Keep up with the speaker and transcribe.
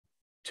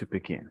to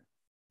begin.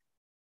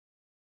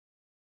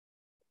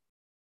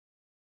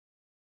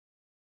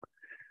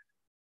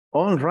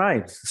 All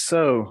right,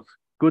 so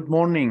good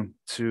morning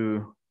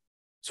to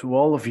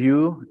all of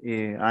you.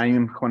 I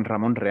am Juan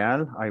Ramón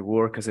Real. I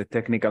work as a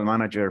technical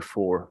manager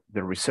for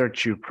the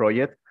ResearchU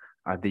project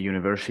at the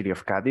University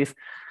of Cádiz.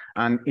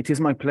 And it is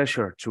my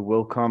pleasure to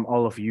welcome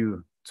all of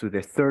you to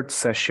the third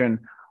session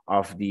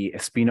of the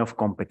Spin-off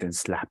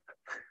Competence Lab.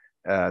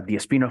 The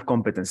Spin-off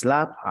Competence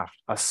Lab,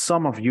 as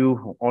some of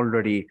you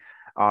already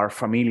are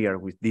familiar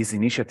with this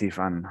initiative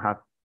and have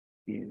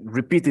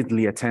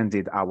repeatedly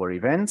attended our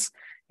events,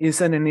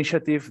 is an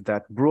initiative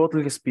that,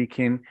 broadly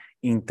speaking,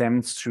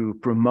 intends to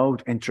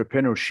promote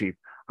entrepreneurship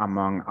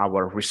among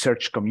our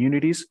research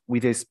communities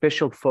with a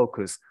special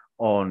focus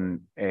on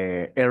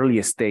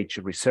early stage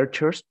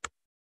researchers,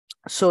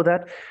 so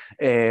that,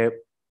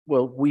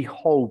 well, we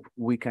hope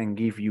we can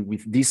give you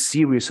with this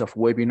series of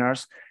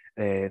webinars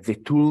the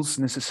tools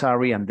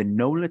necessary and the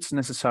knowledge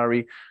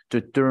necessary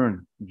to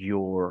turn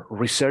your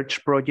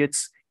research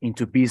projects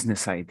into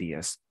business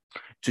ideas.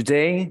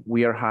 Today,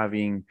 we are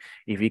having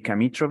Ivica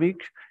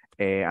Mitrovic,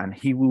 and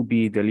he will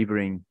be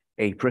delivering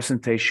a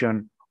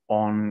presentation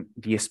on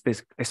the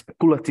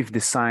speculative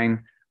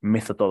design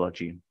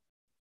methodology.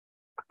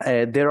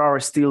 There are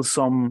still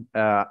some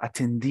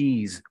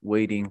attendees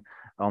waiting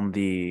on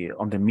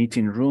the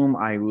meeting room.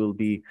 I will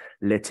be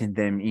letting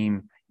them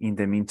in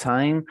the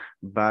meantime,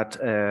 but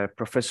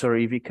Professor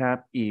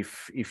Ivica,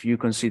 if you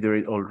consider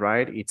it all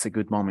right, it's a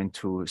good moment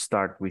to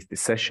start with the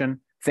session.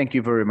 Thank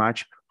you very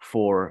much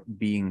for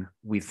being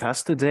with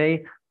us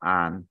today,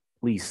 and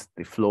please,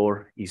 the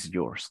floor is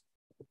yours.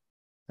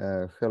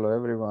 Hello,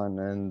 everyone,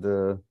 and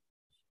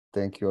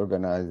thank you,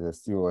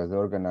 you as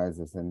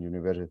organizers and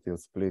University of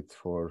Split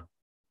for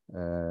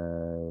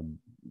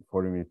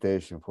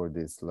invitation for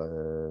this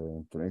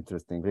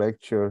interesting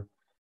lecture.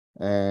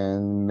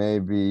 And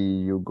maybe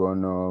you're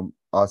gonna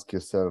ask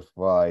yourself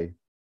why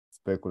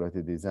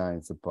speculative design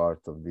is a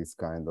part of this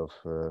kind of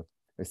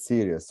a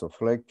series of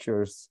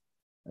lectures.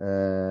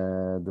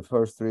 The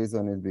first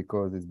reason is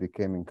because it's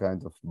becoming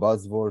kind of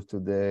buzzword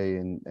today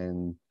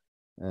and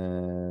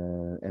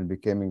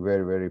becoming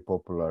very, very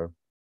popular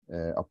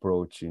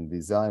approach in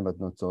design, but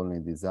not only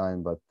in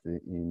design, but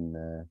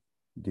in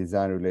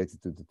design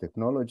related to the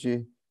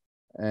technology.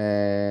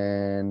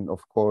 And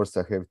of course,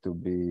 you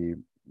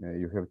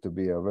have to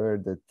be aware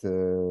that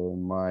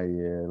my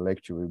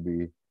lecture will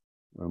be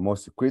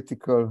mostly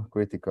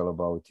critical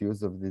about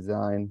use of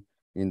design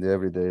in the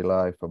everyday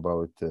life,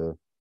 about the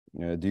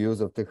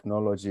use of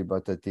technology,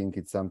 but I think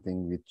it's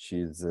something which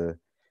is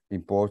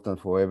important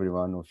for every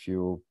one of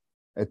you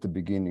at the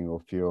beginning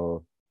of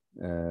your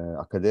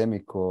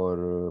academic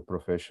or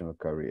professional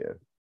career.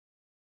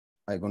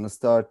 I'm going to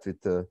start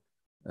with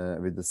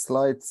the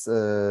slides.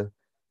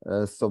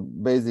 So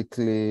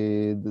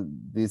basically,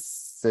 this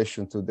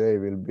session today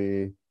will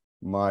be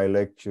my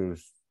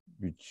lectures,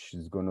 which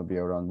is going to be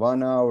around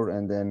 1 hour,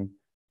 and then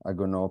I'm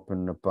going to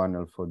open a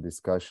panel for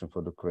discussion,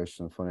 for the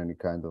question, for any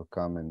kind of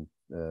comment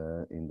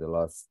in the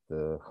last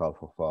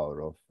half of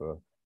hour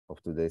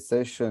of today's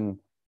session.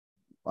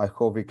 I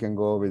hope we can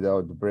go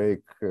without the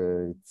break.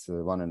 It's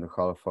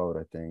 1.5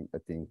 hours. I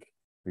think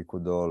we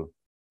could all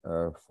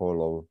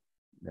follow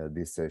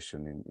this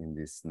session in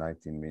this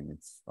 19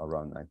 minutes,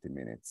 around 90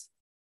 minutes.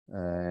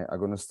 I'm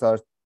going to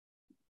start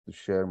to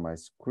share my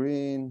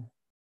screen.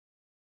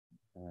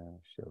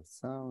 Share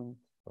sound.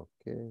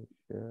 Okay,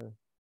 share.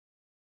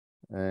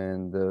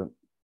 And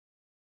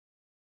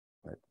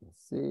let me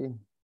see.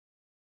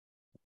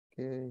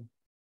 Okay.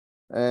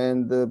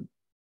 And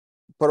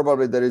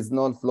probably there is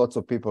not lots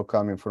of people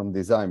coming from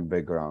design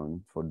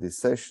background for this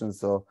session.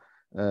 So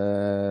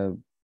I'm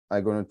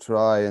going to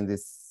try, and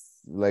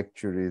this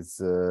lecture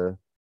is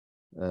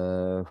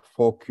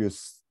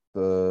focused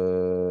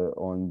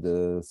on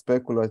the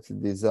speculative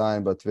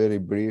design, but very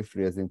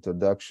briefly as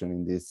introduction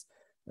in this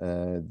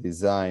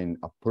design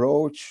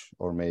approach,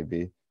 or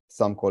maybe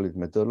some call it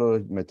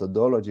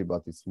methodology,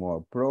 but it's more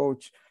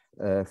approach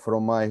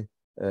from my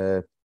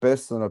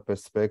personal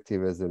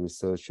perspective as a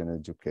researcher and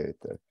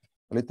educator.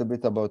 A little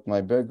bit about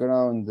my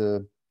background.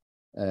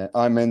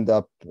 I end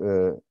up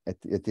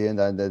at the end.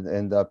 I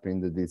end up in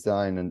the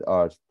design and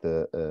art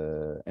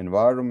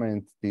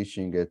environment,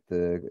 teaching at.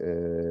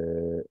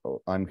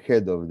 I'm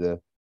head of the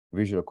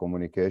visual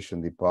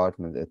communication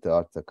department at the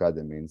Art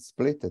Academy in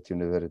Split, at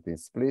University in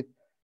Split,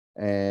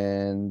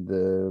 and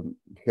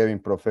having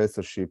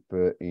professorship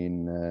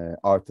in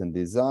art and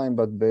design.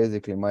 But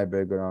basically, my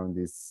background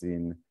is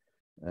in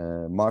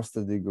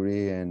master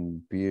degree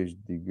and PhD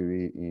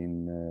degree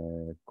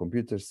in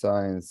computer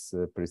science,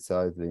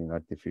 precisely in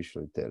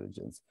artificial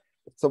intelligence.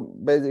 So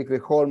basically,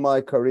 whole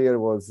my career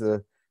was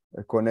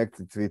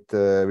connected with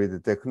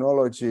the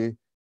technology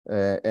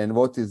and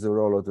what is the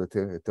role of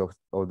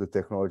the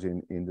technology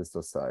in the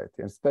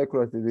society. And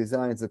speculative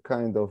design is a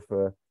kind of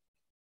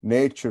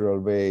natural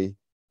way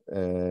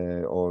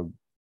or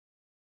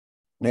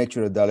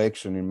natural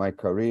direction in my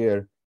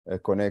career,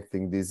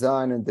 connecting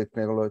design and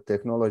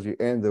technology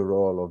and the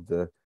role of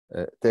the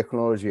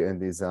technology and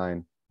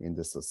design in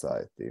the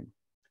society.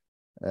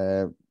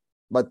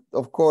 But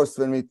of course,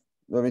 when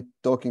we're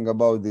talking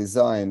about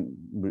design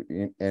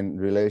and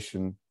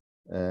relation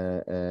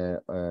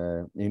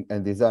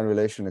and design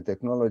relation and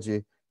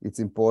technology, it's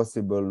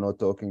impossible not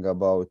talking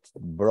about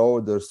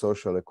broader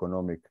social,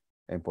 economic,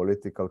 and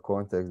political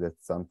context.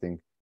 That's something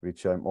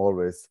which I'm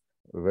always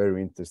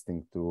very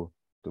interesting to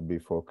be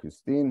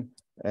focused in,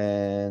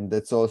 and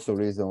that's also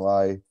reason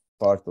why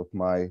part of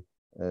my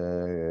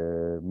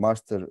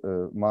master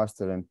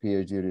and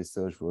PhD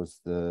research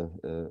was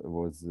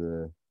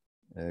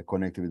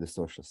connected with the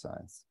social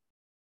science.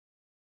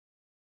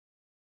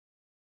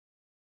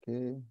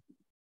 Okay.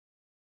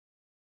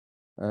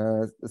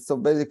 So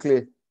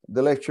basically,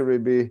 the lecture will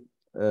be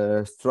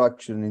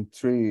structured in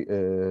three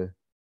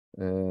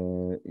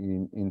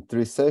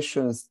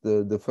sessions.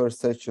 The first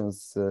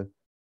sessions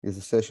is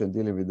a session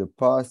dealing with the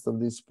past of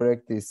this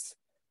practice.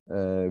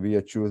 We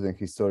are choosing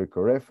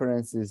historical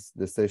references.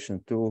 The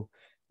session 2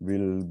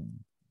 will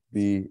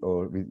be,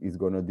 or is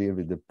going to deal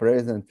with the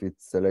present with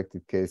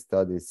selected case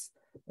studies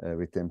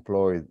with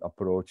employed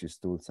approaches,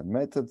 tools, and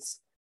methods.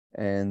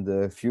 And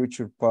the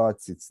future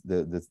parts, it's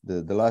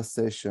the last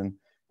session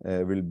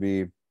will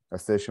be a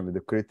session with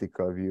a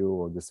critical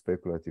view of the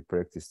speculative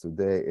practice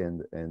today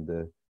and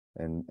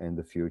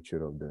the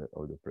future of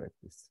the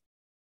practice.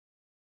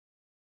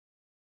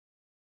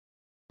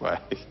 Well,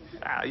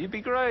 you'd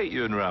be great,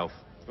 you and Ralph.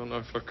 Don't know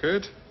if I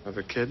could have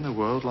a kid in a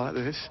world like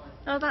this.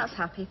 Oh, that's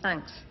happy,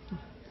 thanks.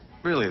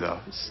 Really, though,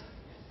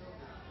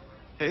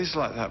 it is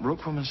like that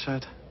Rook woman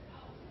said.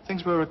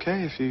 Things were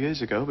okay a few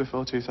years ago,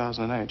 before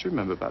 2008. Do you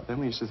remember back then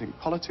we used to think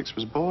politics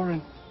was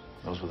boring?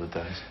 Those were the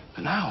days.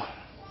 But now,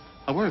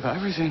 I worry about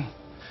everything.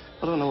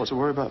 I don't know what to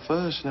worry about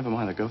first. Never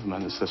mind the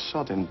government. It's the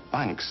sodding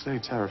banks. They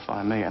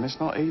terrify me. And it's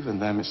not even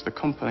them. It's the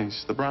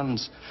companies, the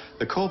brands,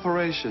 the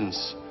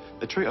corporations.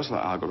 They treat us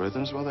like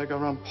algorithms while they go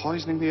around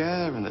poisoning the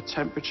air and the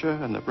temperature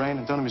and the brain.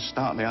 And don't even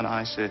start me on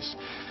ISIS.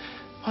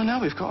 Well, now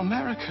we've got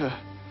America.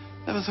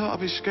 Never thought I'd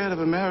be scared of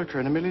America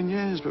in a million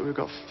years, but we've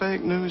got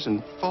fake news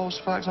and false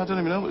facts. I don't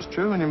even know what's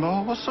true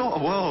anymore. What sort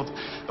of world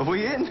are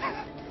we in?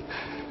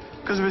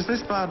 Because if it's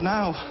this bad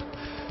now,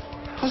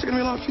 what's it going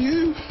to be like for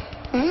you?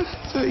 Huh?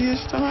 30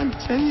 years' time,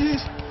 10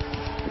 years,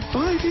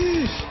 5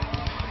 years?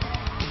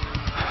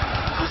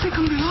 What's it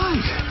going to be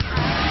like?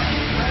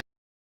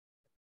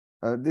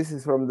 This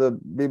is from the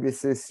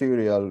BBC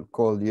serial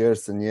called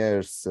Years and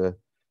Years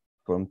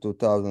from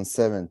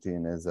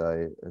 2017, as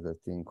I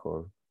think,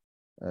 or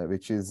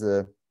which is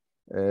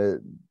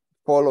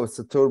follows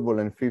a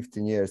turbulent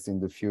 15 years in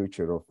the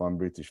future of one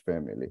British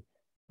family.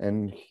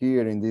 And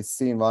here in this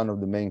scene, one of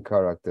the main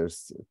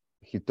characters,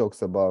 he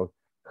talks about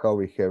how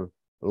we have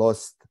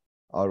lost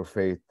our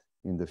faith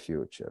in the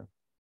future.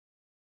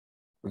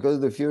 Because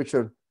the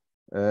future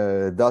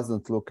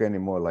doesn't look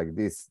anymore like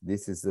this.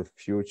 This is the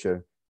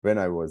future when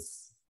I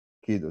was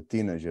kid or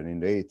teenager in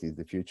the 80s.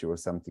 The future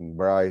was something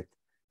bright,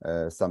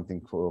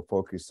 something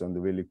focused on the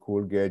really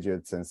cool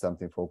gadgets, and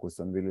something focused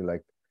on really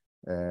like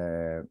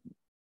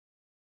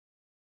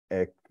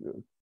a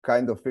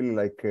kind of feeling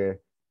like a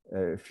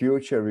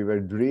future we were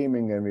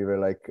dreaming, and we were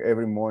like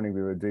every morning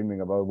we were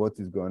dreaming about what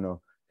is going to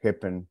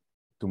happen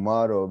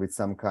tomorrow, with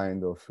some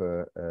kind of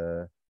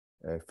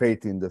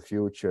faith in the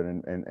future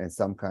and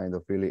some kind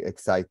of really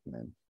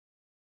excitement.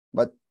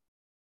 But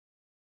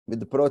with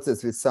the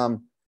process, with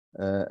some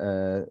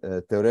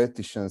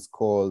theoreticians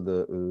called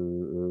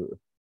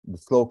the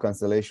slow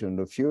cancellation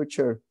of the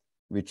future,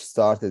 which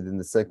started in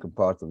the second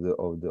part of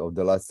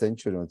the last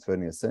century, of the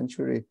 20th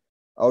century,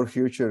 our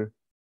future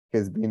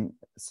has been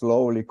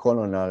slowly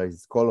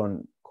colonized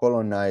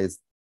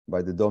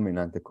by the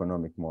dominant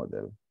economic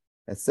model.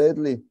 And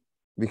sadly,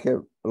 we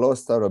have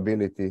lost our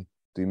ability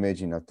to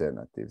imagine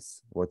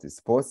alternatives, what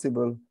is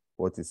possible,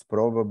 what is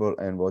probable,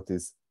 and what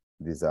is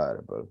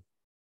desirable.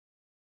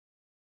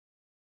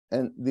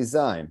 And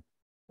design,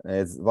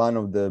 as one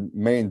of the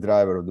main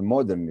drivers of the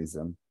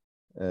modernism,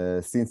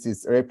 since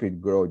its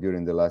rapid growth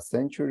during the last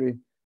century,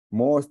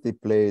 mostly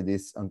played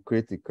this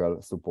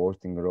uncritical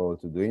supporting role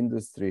to the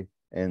industry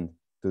and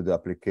to the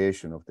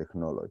application of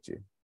technology.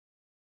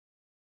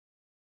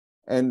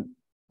 And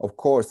of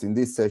course, in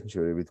this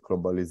century, with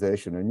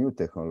globalization and new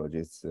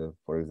technologies,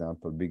 for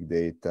example, big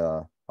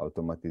data,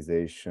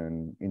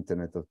 automatization,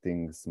 Internet of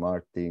Things,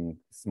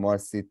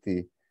 smart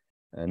city,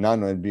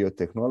 nano and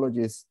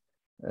biotechnologies,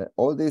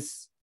 all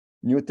these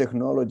new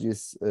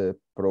technologies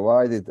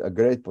provided a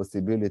great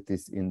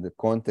possibilities in the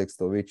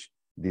context of which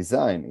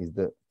design is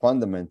the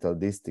fundamental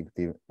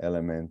distinctive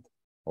element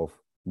of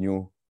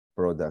new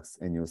products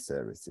and new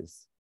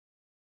services.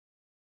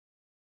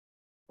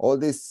 All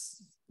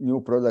these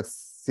new products,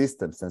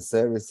 systems, and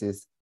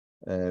services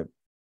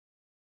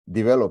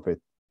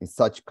developed in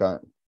such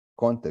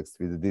context,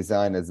 with the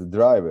design as a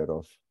driver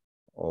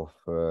of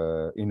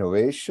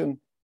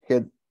innovation,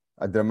 had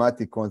a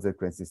dramatic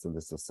consequences on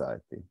the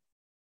society.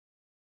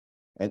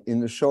 And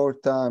in a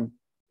short time,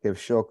 have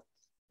shocked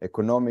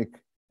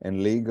economic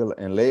and legal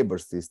and labor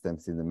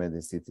systems in the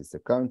many cities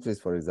and countries,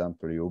 for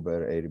example,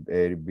 Uber,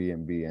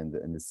 Airbnb,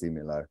 and the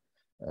similar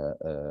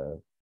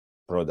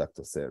product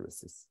or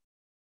services.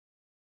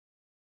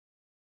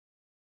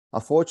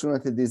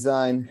 Unfortunately,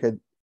 design had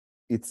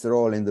its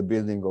role in the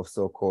building of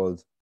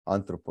so-called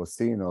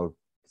Anthropocene, or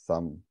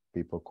some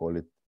people call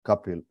it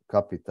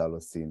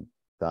Capitalocene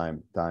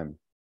time,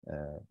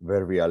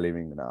 where we are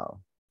living now,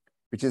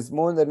 which is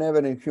more than ever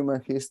in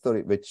human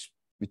history, which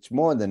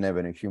more than ever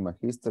in human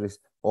history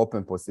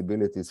open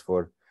possibilities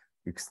for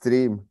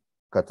extreme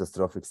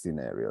catastrophic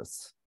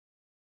scenarios.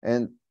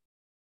 And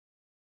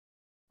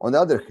on the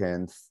other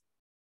hand,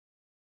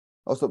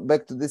 also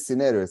back to these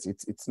scenarios,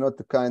 it's not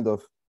the kind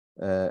of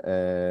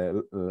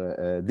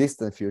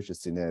distant future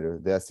scenario.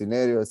 There are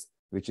scenarios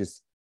which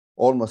is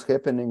almost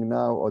happening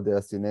now, or there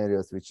are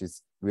scenarios which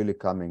is really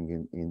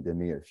coming in the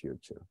near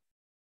future.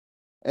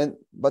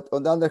 But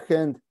on the other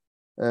hand,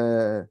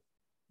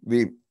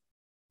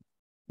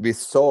 we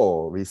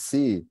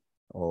see,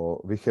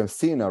 or we have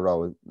seen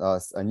around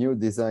us a new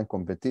design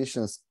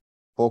competitions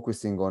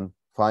focusing on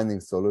finding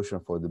solution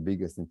for the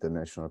biggest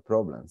international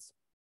problems.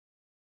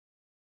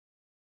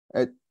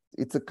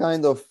 It's a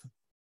kind of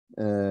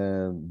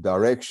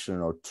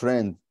direction or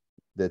trend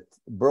that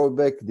brought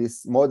back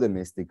this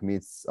modernistic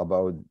myths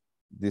about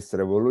this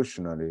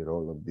revolutionary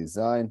role of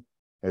design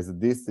as a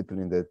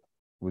discipline that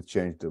would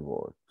change the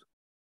world.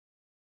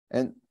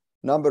 And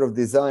number of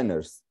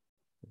designers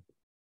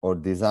or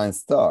design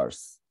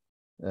stars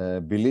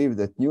believe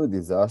that new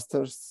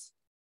disasters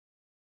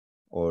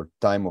or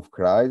time of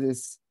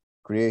crisis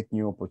create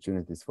new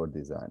opportunities for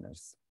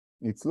designers.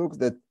 It looked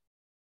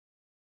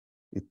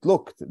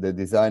that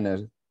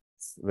designers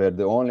were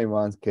the only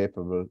ones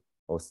capable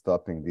of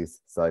stopping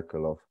this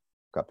cycle of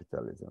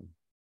capitalism.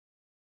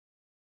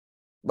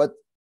 But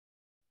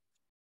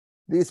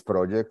these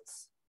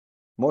projects,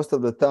 most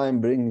of the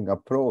time bringing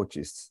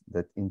approaches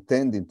that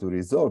intended to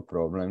resolve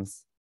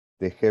problems,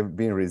 they have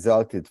been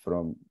resulted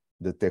from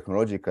the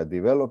technological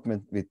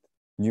development with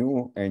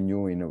new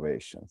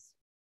innovations.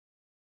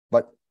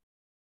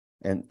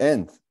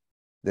 And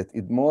that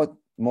in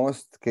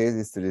most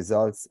cases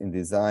results in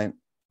design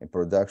and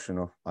production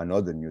of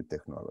another new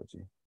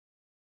technology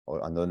or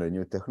another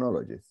new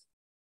technologies.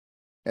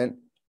 And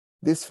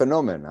this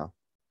phenomena,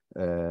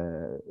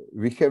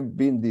 we have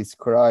been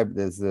described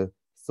as a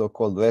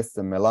so-called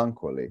Western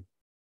melancholy.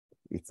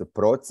 It's a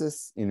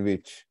process in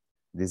which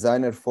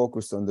designers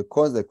focus on the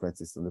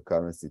consequences of the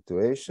current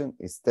situation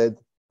instead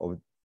of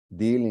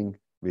dealing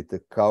with the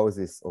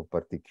causes of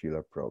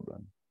particular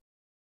problem.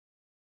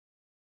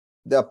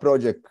 There are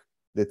projects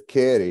that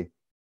carry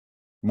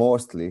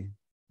mostly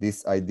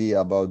this idea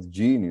about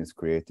genius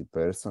creative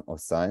person or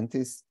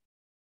scientists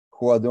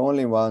who are the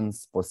only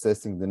ones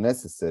possessing the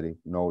necessary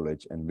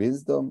knowledge and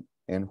wisdom,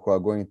 and who are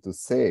going to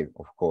save,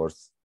 of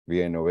course,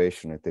 via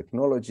innovation and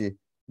technology,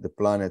 the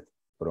planet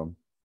from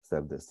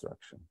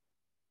self-destruction.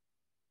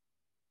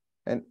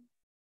 And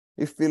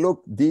if we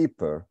look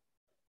deeper,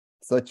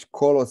 such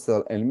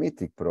colossal and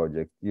mythic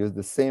projects use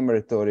the same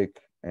rhetoric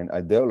and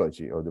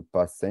ideology of the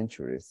past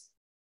centuries,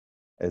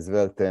 as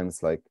well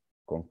terms like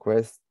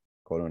conquest,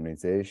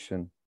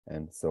 colonization,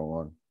 and so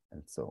on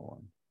and so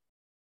on.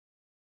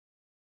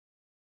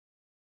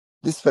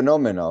 This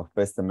phenomena of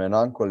Western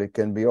melancholy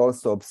can be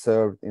also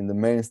observed in the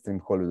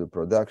mainstream Hollywood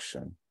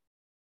production.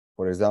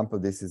 For example,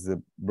 this is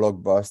a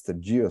blockbuster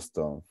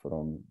Geostorm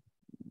from,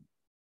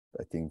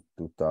 I think,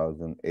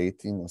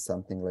 2018 or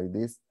something like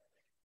this,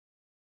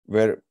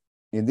 where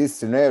in this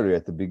scenario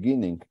at the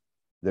beginning,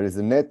 there is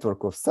a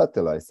network of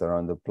satellites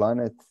around the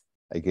planet,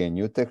 again,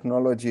 new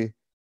technology,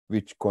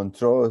 which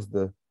controls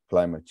the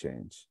climate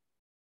change.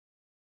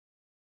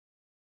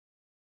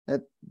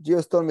 And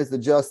Geostorm is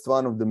just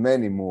one of the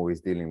many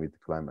movies dealing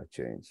with climate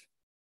change,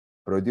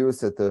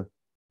 produced at a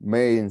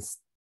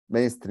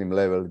mainstream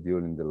level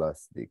during the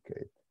last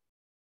decade.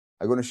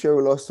 I'm going to show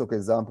you lots of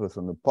examples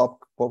from the pop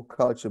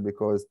culture,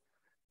 because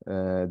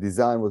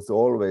design was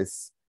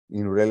always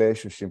in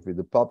relationship with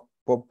the pop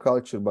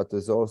culture, but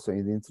is also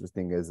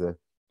interesting as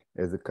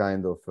a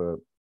kind of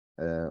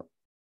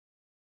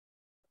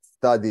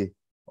study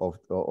of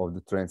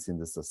the trends in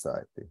the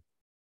society.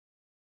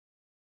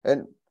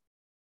 And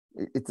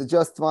it's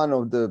just one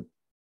of the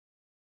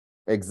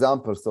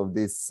examples of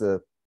these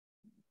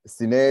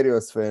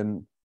scenarios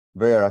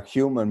where a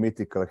human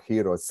mythical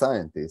hero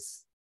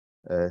scientist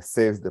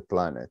saves the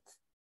planet.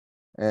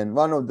 And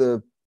one of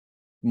the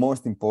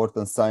most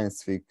important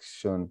science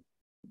fiction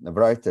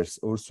writers,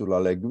 Ursula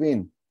Le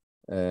Guin,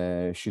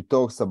 she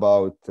talks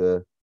about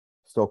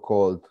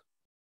so-called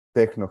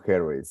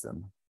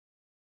techno-heroism.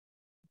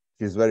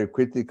 She's very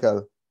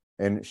critical,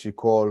 and she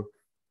called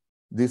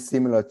this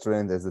similar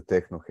trend as a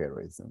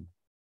techno-heroism.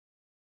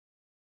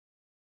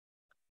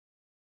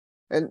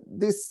 And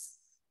this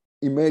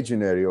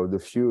imaginary of the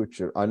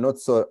future are not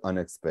so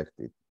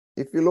unexpected.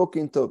 If you look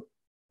into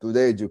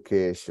today's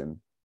education,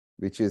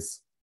 which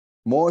is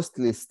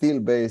mostly still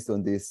based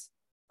on this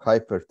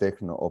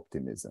hyper-techno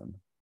optimism.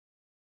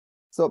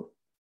 So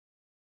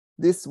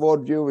this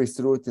worldview is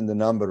rooted in the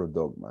number of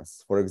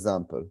dogmas. For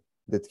example,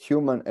 that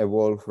human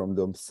evolved from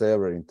the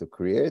observer into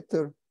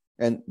creator,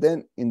 and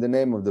then in the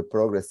name of the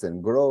progress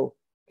and grow,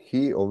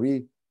 he or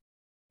we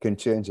can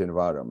change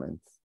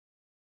environment.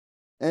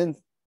 And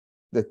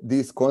that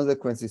these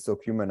consequences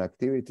of human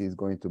activity is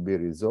going to be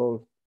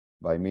resolved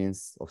by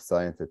means of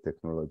science and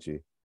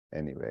technology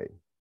anyway.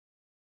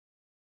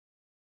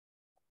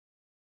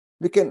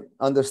 We can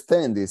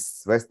understand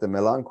this Western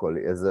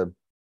melancholy as a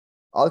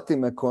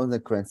ultimate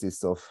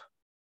consequences of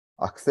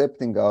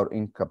accepting our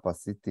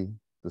incapacity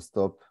to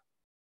stop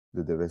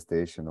the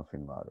devastation of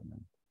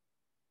environment.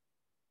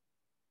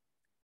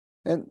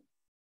 And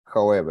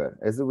however,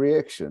 as a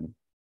reaction,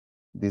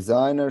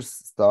 designers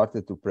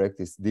started to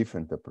practice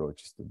different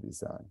approaches to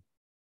design,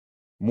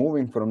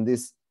 moving from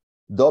this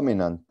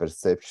dominant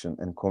perception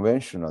and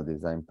conventional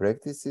design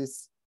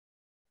practices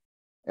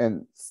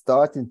and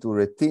starting to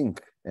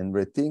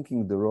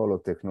rethinking the role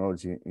of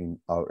technology in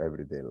our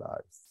everyday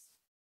lives,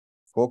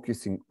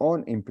 focusing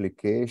on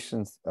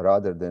implications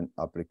rather than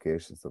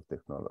applications of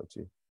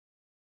technology,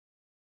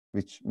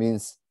 which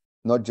means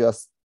not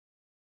just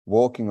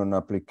working on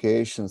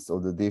applications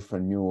of the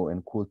different new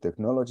and cool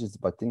technologies,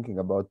 but thinking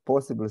about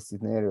possible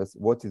scenarios,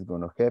 what is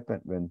going to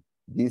happen when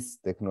this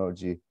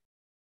technology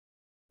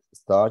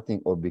starting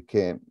or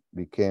became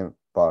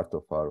part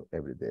of our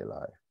everyday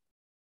life.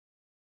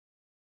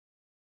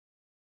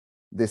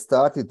 They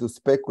started to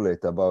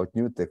speculate about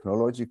new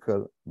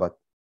technological, but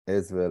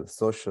as well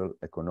social,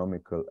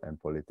 economical, and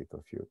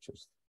political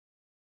futures.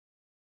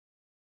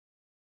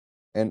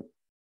 And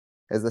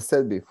as I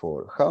said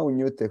before, how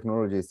new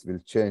technologies will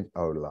change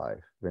our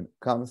life when it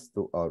comes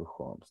to our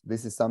homes.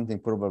 This is something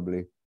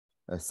probably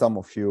some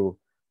of you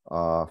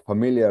are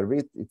familiar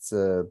with. It's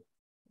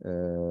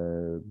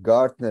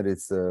Gartner,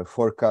 it's a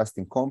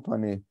forecasting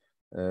company,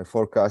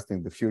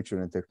 forecasting the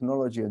future and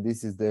technology. And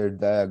this is their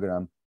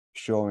diagram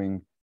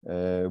showing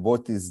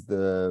what is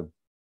the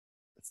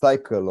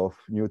cycle of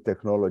new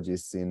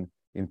technologies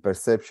in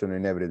perception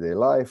in everyday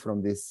life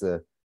from this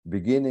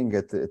beginning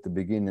at the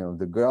beginning of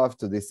the graph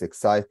to this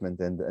excitement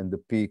and the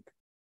peak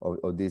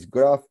of this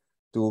graph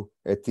to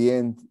at the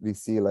end we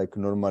see like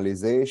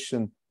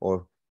normalization,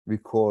 or we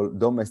call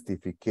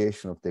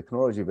domestication of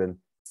technology, when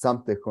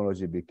some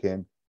technology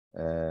became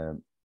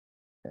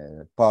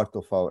part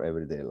of our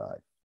everyday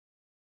life.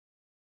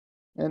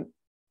 And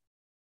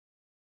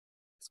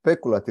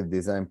speculative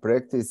design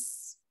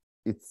practice,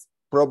 it's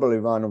probably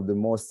one of the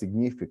most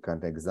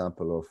significant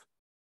example of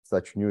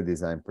such new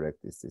design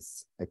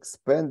practices,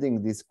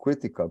 expanding this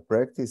critical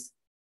practice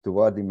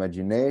toward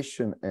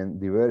imagination and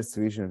diverse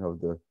vision of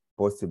the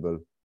possible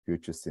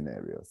future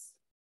scenarios.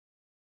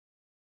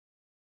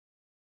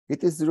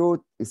 Its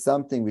root is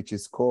something which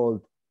is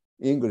called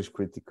English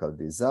critical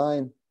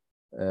design,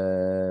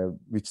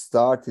 which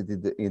started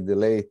in the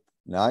late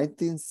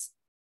 19th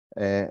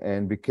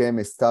and became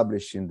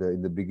established in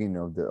the beginning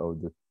of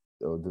the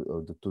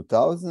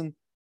 2000s.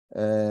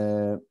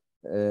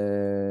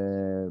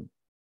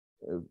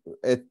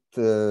 At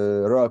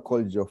Royal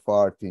College of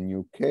Art in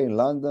UK, in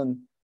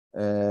London,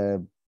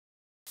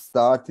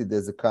 started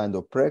as a kind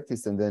of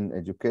practice and then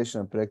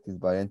educational practice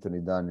by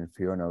Anthony Dunn and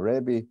Fiona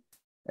Raby.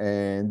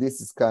 And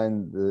this is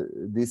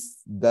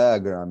this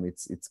diagram,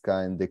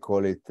 they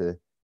call it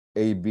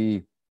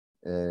AB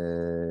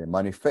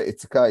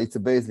manifesto. It's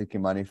basically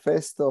a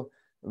manifesto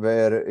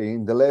where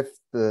in the left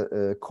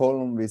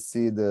column we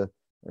see the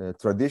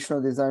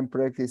traditional design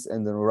practice, and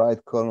in the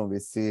right column we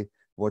see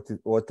what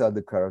are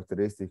the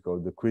characteristics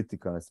of the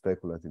critical and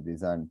speculative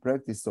design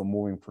practice. So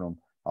moving from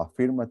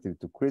affirmative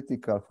to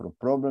critical, from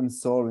problem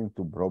solving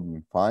to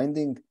problem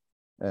finding,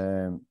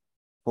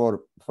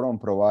 from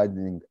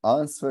providing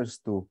answers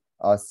to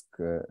ask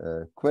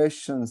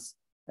questions,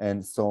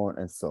 and so on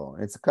and so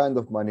on. It's a kind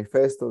of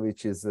manifesto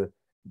which is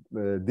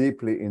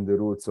deeply in the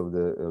roots of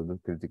the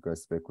critical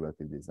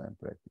speculative design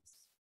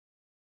practice.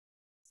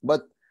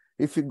 But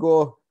if you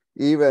go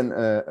even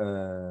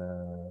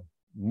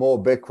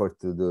more backward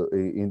to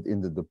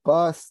into the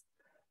past,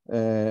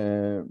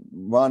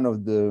 one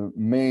of the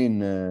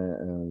main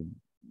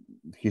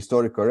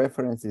historical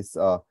references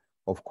are,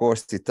 of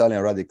course,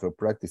 Italian radical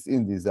practice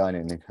in design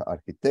and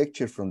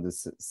architecture from the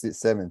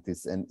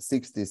 70s and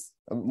 60s,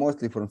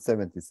 mostly from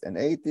 70s and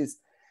 80s,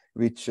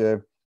 which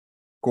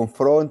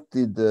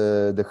confronted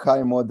the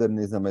high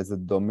modernism as a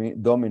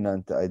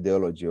dominant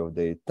ideology of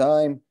their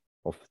time,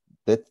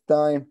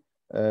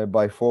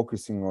 by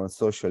focusing on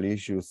social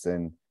issues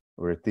and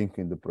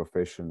rethinking the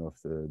profession of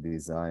the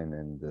design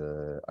and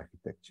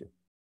architecture.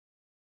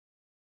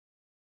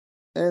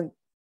 And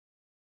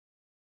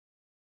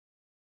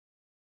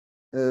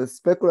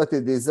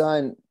speculative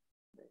design,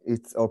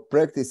 our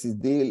practice is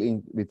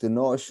dealing with the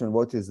notion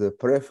what is the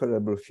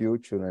preferable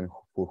future and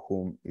for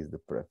whom is the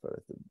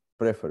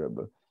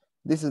preferable.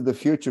 This is the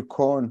future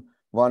cone,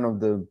 one of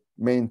the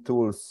main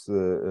tools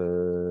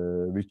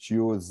which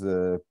use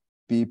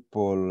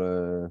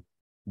people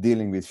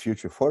dealing with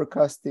future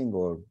forecasting,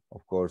 or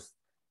of course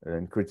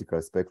in critical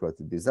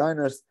speculative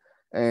designers.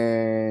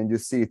 And you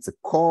see it's a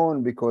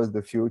cone because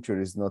the future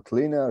is not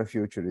linear.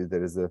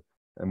 There is a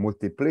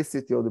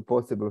multiplicity of the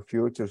possible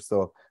future.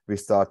 So we're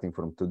starting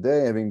from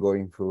today and we're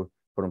going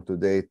from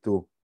today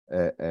to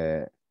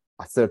a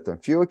certain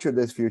future.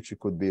 This future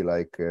could be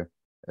like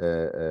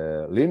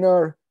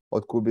linear, or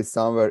it could be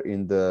somewhere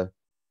in the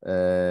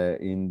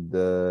in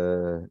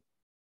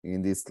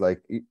this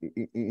like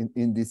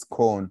in this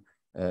cone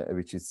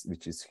which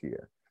is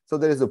here. So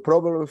there is a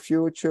probable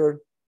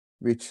future,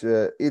 which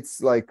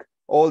it's like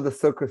all the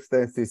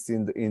circumstances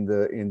in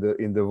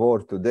the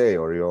world today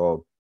or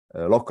your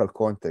local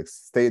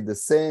context stay the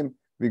same.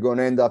 We're going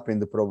to end up in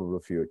the probable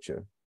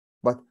future,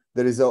 but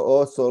there is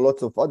also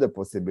lots of other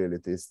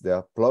possibilities. There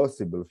are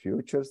plausible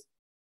futures,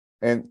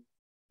 and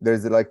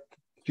there's like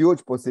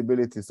huge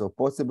possibilities of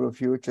possible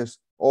futures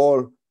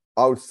all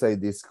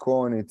outside this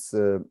cone. It's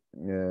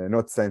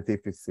not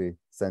scientifically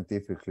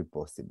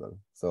possible.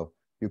 So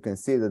you can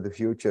see that the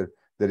future,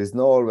 there is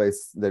no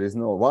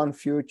one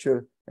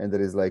future, and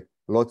there is like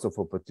lots of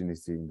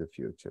opportunity in the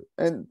future.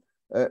 And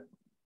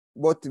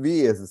what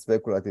we as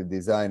speculative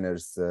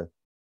designers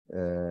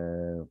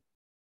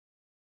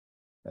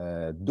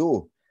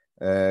do,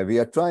 we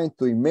are trying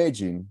to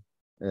imagine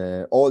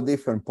all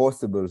different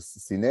possible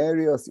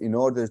scenarios in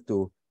order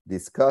to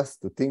discuss,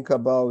 to think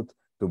about,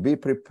 to be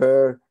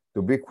prepared,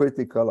 to be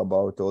critical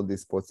about all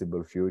these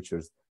possible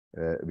futures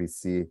we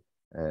see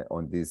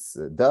on this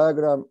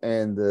diagram.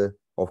 And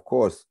of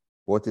course,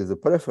 what is the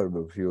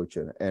preferable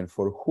future, and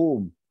for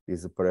whom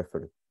is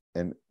preferred,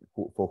 and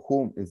for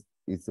whom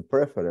is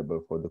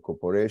preferable, for the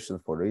corporation,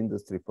 for the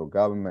industry, for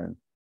government,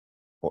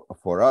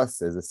 for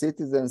us as the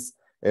citizens,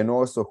 and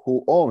also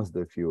who owns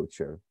the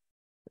future.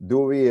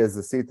 Do we as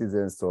the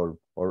citizens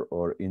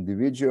or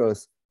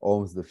individuals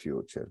owns the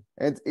future?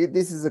 And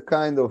this is a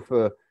kind of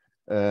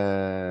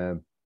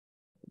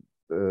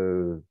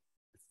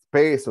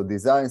space or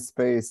design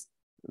space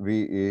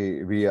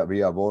we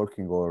are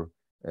working or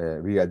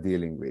we are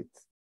dealing with.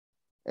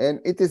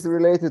 And it is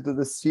related to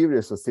the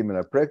series of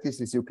similar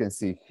practices you can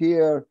see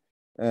here.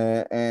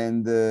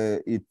 And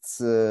it's,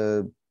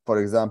 for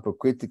example,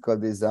 critical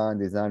design,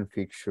 design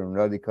fiction,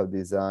 radical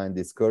design,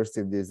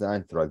 discursive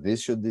design,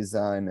 traditional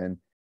design,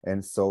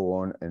 and so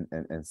on,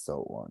 and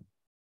so on.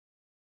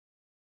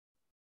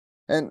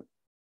 And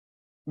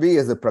we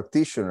as the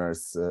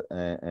practitioners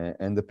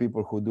and the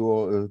people who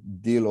do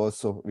deal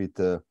also with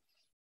the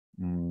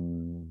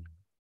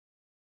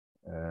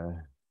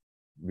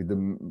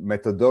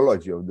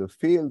methodology of the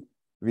field,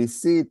 we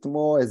see it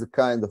more as a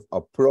kind of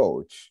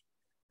approach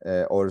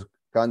or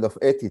kind of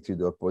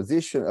attitude or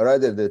position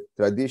rather than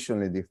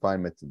traditionally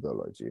defined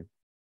methodology.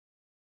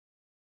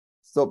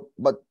 So,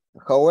 but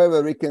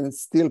however, we can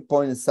still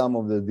point some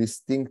of the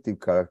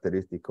distinctive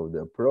characteristics of the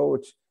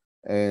approach,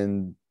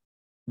 and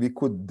we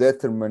could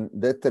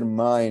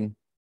determine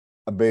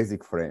a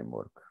basic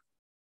framework.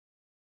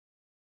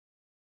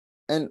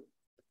 And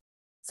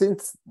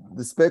since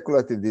the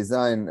speculative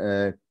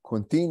design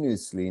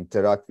continuously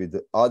interact with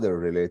the other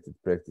related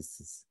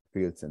practices,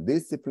 fields, and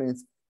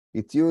disciplines,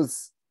 it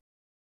uses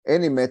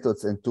any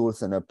methods and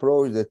tools and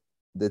approach that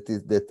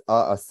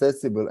are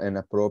accessible and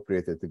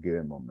appropriate at a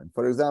given moment.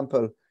 For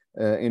example,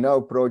 in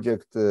our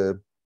project,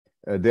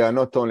 they are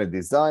not only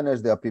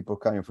designers, there are people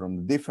coming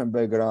from different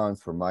backgrounds,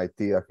 from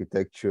IT,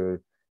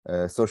 architecture,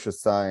 social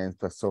science,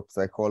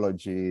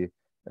 psychology,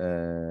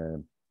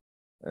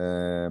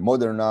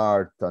 modern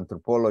art,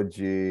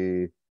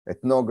 anthropology,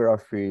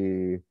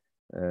 ethnography,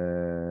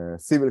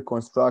 civil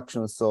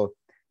construction. So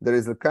there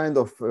is a kind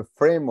of a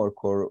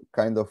framework or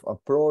kind of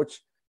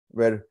approach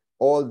where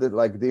all the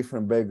like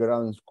different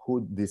backgrounds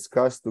could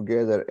discuss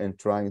together and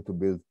trying to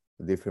build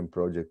a different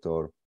project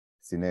or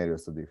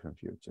scenarios of different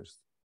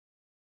futures.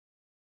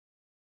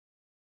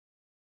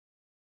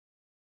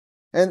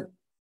 And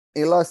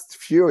in last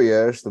few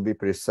years, to be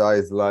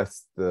precise,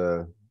 last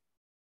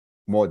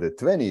more than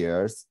 20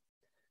 years,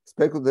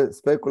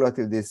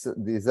 speculative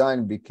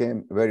design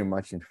became very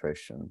much in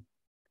fashion.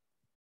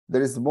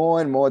 There is more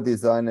and more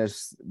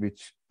designers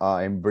which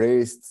are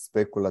embraced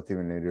speculative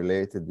and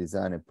related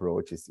design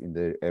approaches in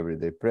their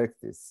everyday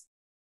practice.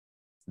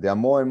 There are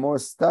more and more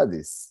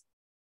studies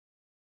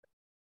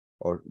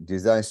or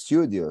design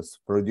studios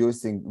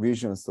producing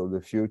visions of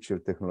the future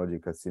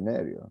technological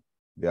scenario.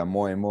 There are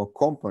more and more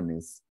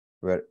companies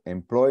where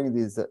employing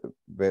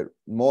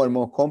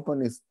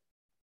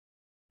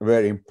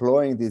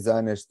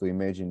designers to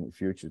imagine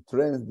future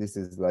trends. This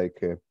is like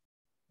a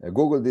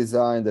Google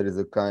design. There is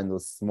a kind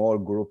of small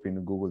group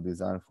in Google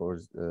design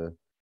force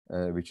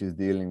which is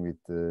dealing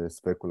with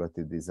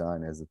speculative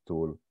design as a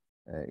tool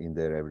in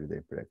their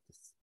everyday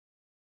practice.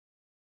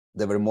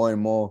 There were more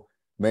and more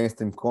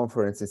mainstream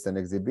conferences and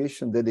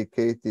exhibitions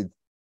dedicated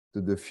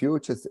to the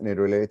futures and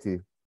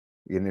related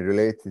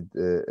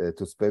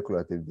to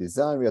speculative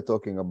design. We are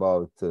talking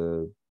about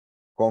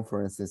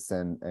conferences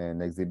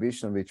and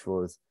exhibition which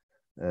were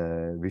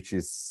and which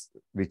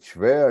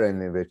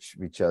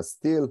are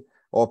still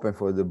open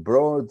for the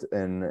broad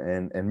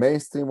and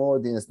mainstream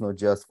audience, not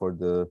just for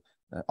the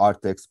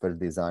art expert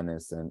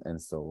designers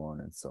and so on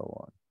and so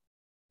on.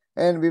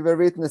 And we were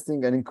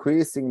witnessing an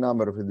increasing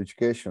number of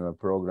educational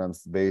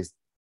programs based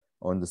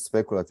on the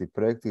speculative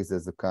practice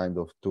as a kind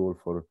of tool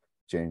for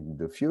changing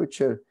the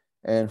future.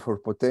 And for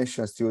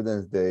potential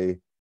students, they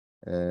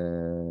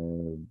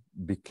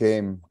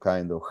became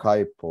kind of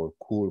hype or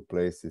cool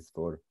places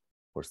for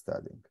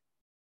studying.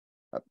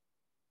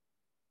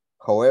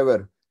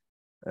 However,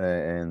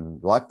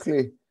 and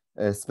luckily,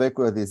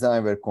 speculative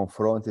design were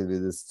confronted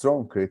with a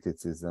strong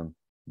criticism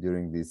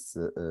during this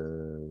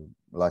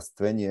last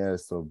 20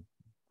 years, so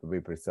to be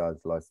precise,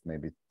 last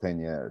maybe 10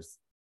 years.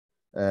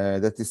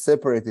 That is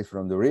separated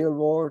from the real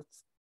world.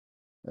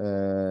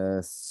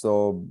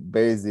 So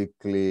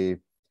basically,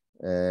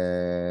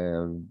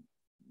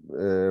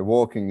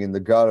 working in the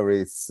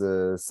galleries,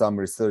 some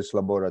research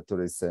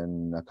laboratories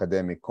and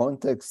academic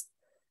context,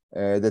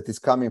 that is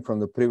coming from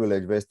the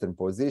privileged Western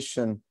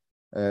position.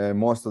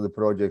 Most of the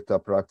projects are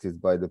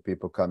practiced by the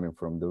people coming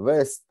from the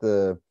West,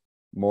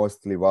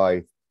 mostly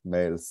white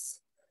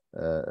males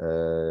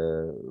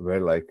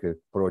were like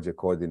project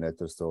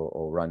coordinators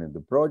or running the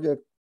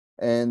project.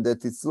 And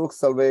that it looks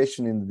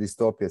salvation in the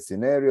dystopia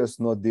scenarios,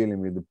 not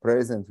dealing with the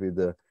present, with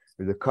the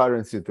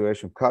current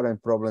situation,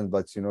 current problems,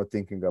 but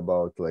thinking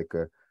about like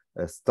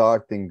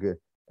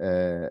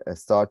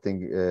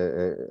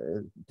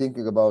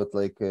thinking about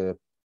like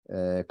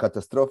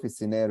catastrophic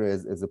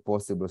scenarios as a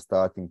possible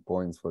starting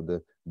points for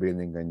the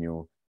building a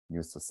new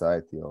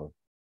society or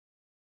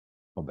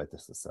better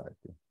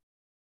society.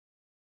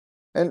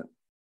 And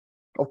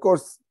of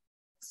course,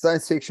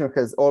 science fiction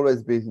has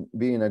always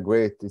been a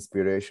great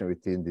inspiration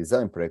within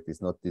design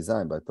practice, not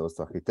design, but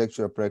also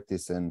architectural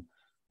practice, and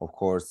of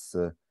course,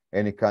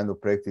 any kind of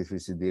practice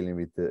which is dealing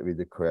with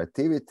the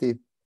creativity,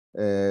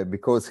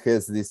 because it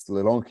has this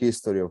long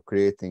history of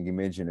creating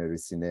imaginary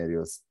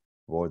scenarios,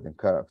 world, and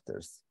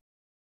characters.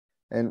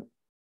 And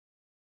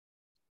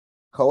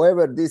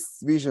however, these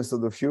visions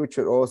of the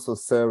future also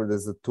served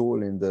as a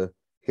tool in the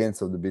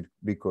hands of the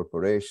big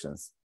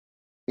corporations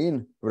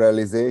in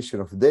realization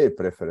of their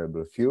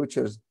preferable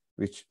futures,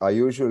 which are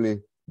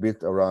usually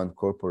built around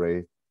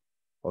corporate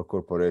or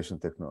corporation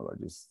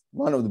technologies.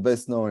 One of the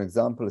best known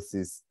examples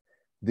is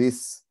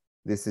this.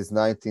 This is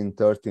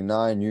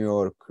 1939 New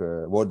York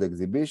World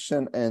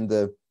Exhibition, and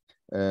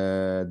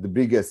the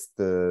biggest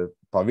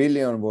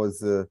pavilion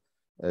was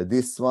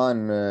this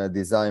one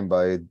designed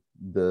by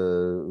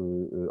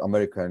the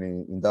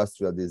American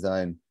industrial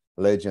design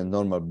legend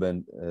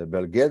Norman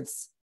Bell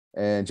Getz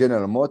and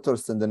General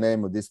Motors, and the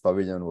name of this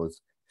pavilion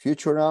was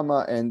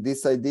Futurama. And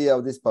this idea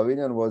of this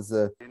pavilion was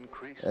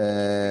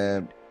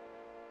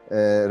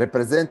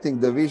representing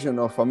the vision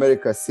of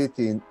America's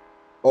city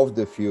of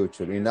the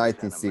future in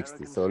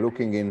 1960. So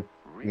looking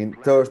in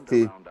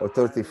 30 or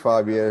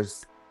 35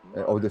 years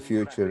of the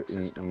future,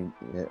 in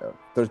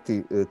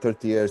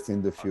 30 years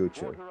in the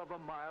future.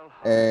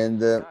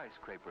 And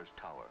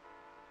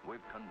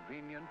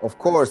of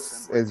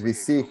course, as we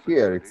see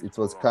here, it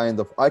was kind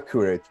of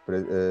accurate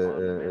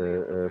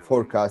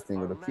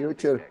forecasting of the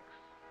future.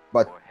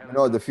 But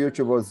the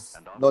future was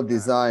not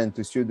designed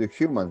to suit the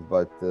humans,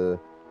 but to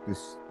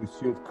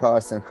suit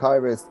cars and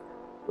highways,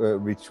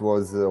 which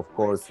was, of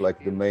course, like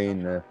the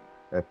main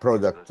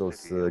product of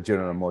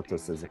General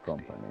Motors as a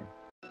company.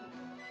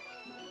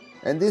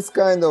 And this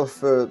kind of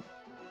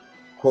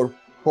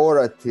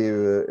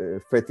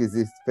corporative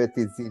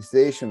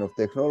fetishization of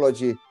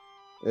technology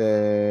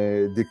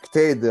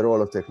dictate the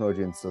role of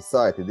technology in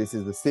society. This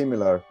is a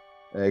similar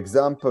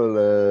example,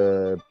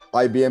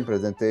 IBM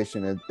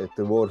presentation at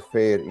the World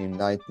Fair in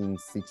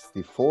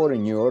 1964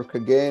 in New York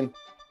again,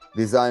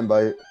 designed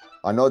by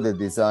another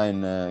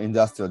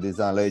industrial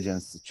design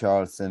legends,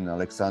 Charles and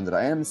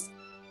Alexandra Ems,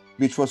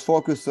 which was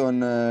focused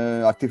on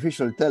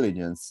artificial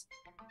intelligence,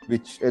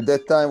 which at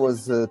that time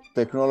was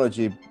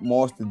technology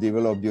mostly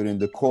developed during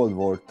the Cold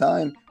War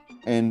time.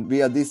 And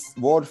via this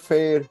World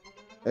Fair,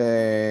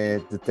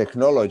 the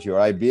technology or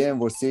IBM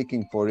was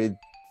seeking for its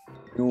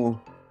new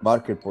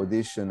market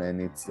position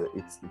and its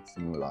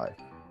new life.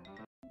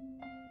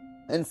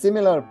 And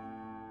similar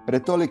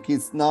rhetoric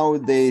is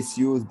nowadays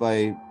used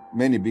by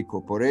many big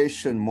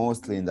corporations,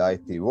 mostly in the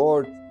IT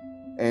world,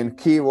 and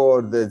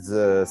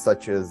keywords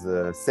such as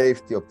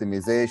safety,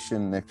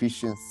 optimization,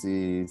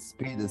 efficiency,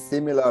 speed, and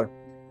similar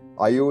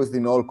are used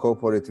in all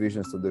corporate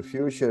visions of the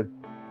future,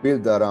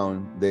 built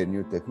around their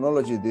new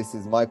technology. This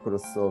is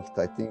Microsoft,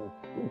 I think,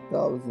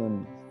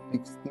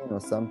 2016 or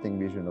something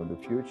vision of the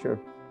future.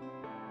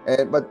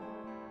 But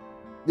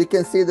we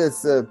can see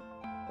that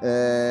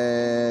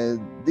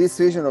this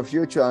vision of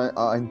future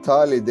are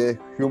entirely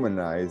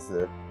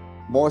dehumanized.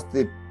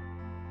 Mostly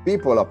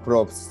people are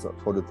props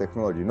for the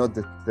technology, not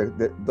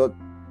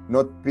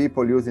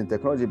people using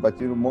technology,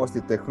 but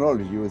mostly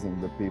technology using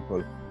the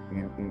people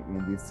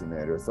in these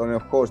scenarios. And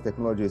of course,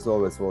 technology is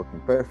always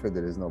working perfect.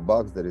 There is no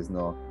bugs, there is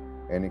no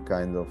any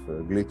kind of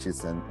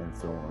glitches and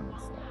so on and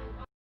so on.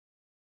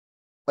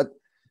 But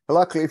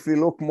luckily, if we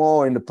look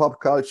more in the pop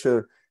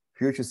culture,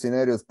 future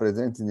scenarios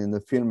presented in the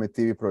film and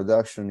TV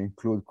production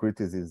include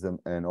criticism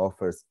and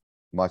offers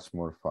much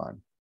more fun.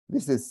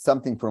 This is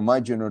something from my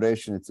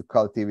generation. It's a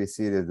cult TV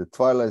series, The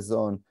Twilight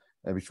Zone,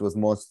 which was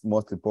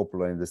mostly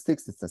popular in the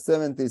 60s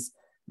and 70s,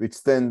 which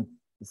stands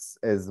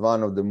as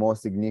one of the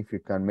most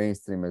significant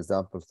mainstream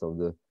examples of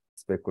the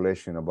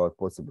speculation about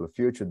possible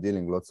future,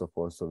 dealing lots of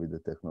also with the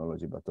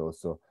technology, but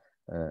also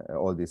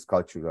all this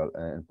cultural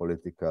and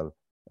political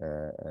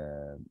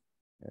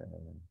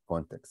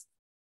context.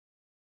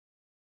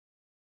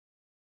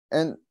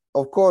 And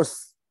of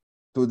course,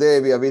 today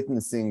we are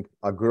witnessing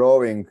a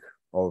growing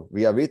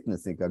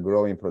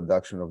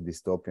production of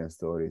dystopian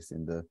stories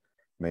in the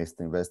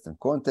mainstream Western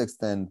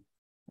context, and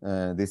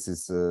this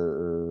is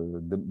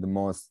the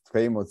most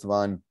famous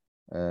one.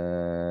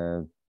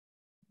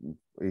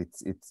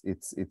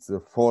 It's a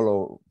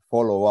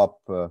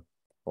follow-up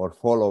or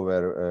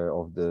follower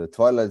of the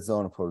Twilight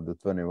Zone for the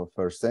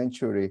 21st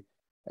century,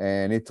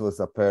 and it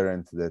was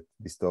apparent that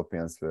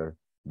dystopians were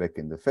back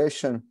in the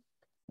fashion,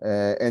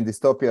 and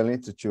dystopian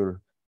literature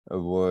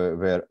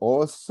were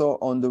also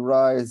on the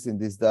rise. In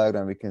this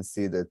diagram, we can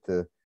see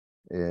that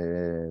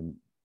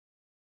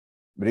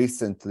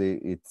recently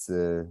its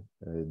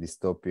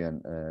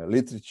dystopian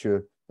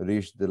literature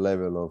reached the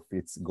level of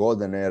its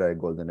golden era.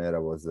 Golden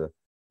era was a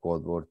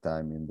Cold War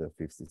time in the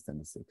 50s and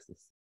the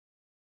 60s.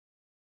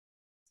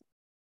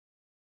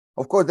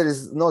 Of course, there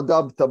is no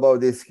doubt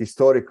about this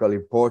historical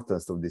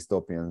importance of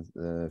dystopian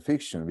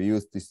fiction. We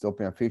use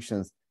dystopian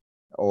fictions,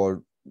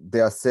 or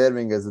they are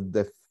serving as a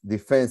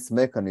defense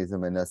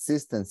mechanism and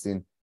assistance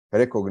in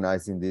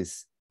recognizing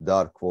this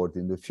dark world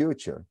in the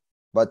future.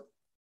 But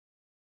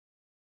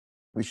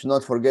we should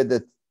not forget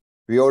that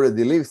we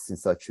already live in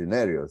such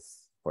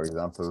scenarios. For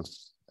example,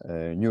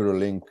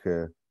 Neuralink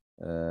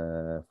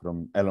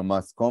from Elon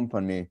Musk's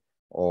company,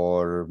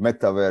 or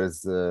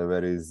Metaverse,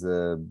 where is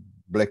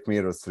Black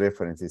Mirror's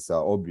references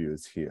are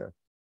obvious here.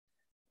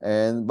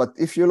 But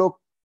if you look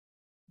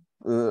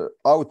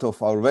out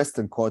of our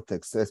Western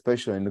context,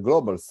 especially in the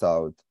global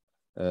South,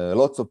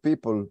 lots of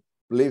people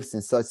live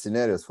in such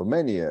scenarios for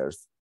many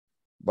years.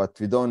 But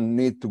we don't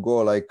need to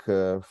go like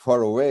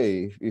far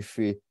away. If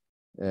you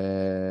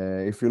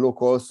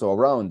look also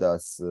around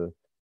us,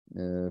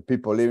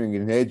 people living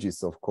in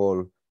edges of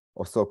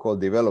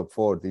so-called developed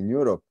world in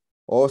Europe,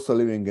 also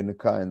living in a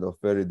kind of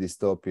very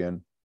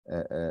dystopian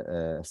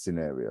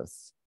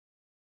scenarios.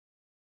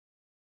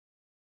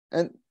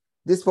 And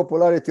this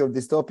popularity of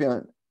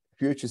dystopian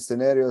future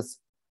scenarios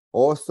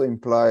also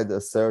implied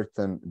a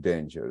certain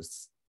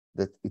dangers,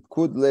 that it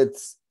could let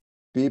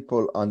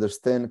people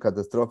understand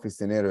catastrophic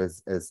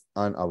scenarios as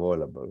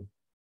unavoidable,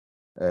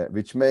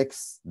 which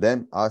makes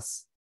them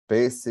as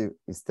passive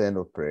instead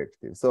of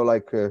proactive. So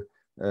like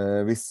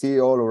we see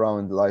all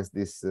around like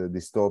this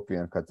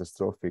dystopian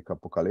catastrophic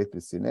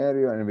apocalyptic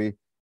scenario, and we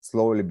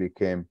slowly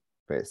became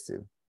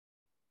passive.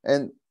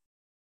 And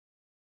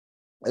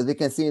as we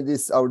can see in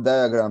this our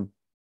diagram,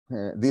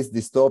 these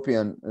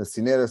dystopian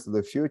scenarios of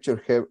the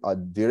future have a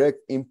direct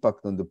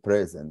impact on the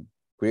present,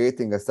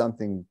 creating a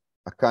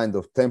kind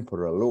of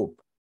temporal loop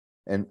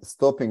and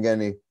stopping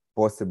any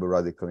possible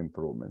radical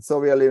improvement. So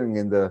we are living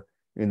in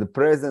the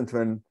present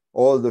when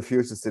all the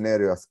future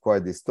scenarios are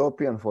quite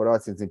dystopian. For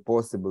us, it's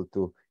impossible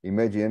to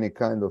imagine any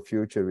kind of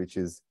future which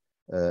is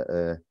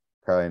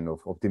kind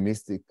of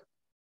optimistic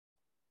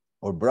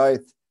or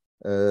bright,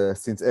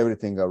 since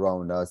everything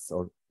around us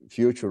or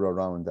future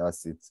around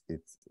us, it's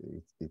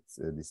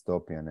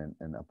dystopian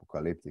and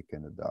apocalyptic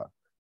and dark.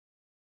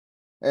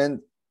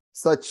 And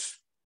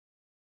such,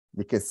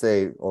 we can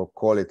say or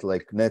call it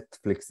like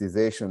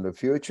Netflixization of the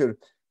future.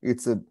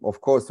 It's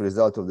of course a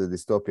result of the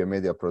dystopian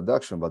media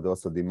production, but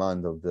also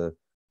demand of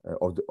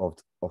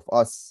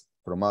us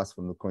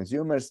from the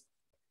consumers.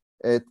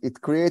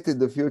 It created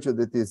the future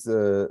that is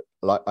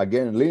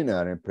again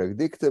linear and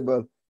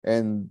predictable,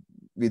 and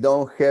we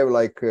don't have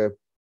like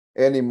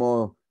any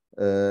more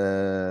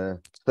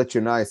such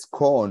a nice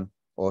cone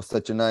or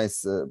such a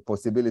nice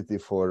possibility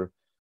for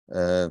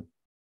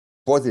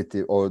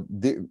positive or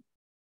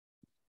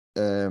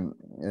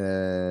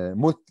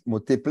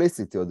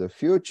multiplicity of the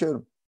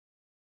future.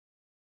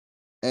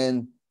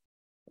 And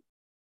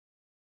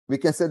we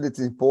can say that it's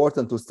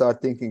important to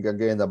start thinking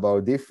again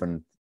about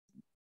different,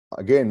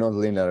 again, not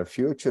linear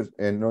future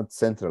and not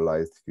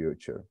centralized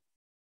future.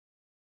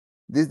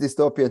 This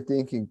dystopian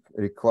thinking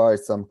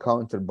requires some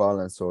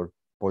counterbalance or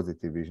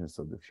positive visions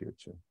of the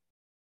future.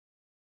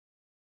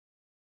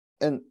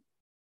 And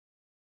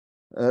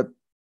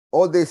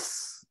all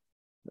this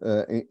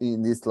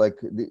in this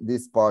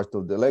this part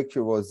of the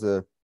lecture was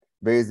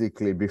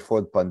basically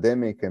before the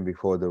pandemic and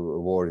before the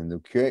war in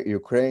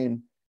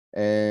Ukraine.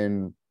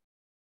 And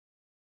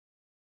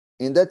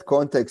in that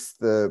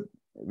context,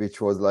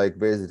 which was like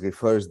basically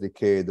first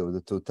decade of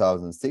the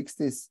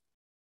 2060s,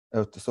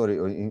 of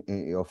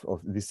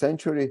this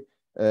century,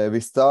 we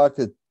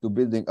started to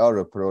building our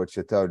approach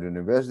at our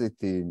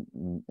university,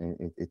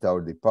 at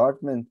our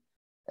department.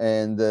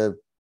 And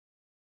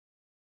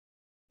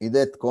in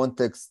that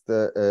context,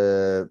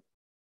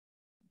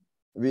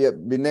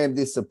 we named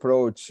this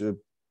approach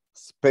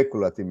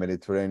speculative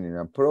Mediterranean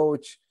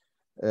approach,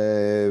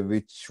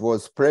 which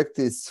was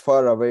practiced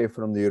far away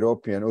from the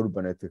European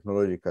urban and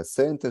technological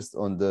centers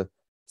on the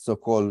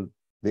so-called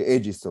the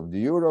edges of the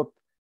Europe.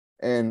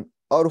 And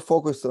our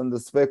focus on the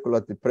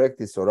speculative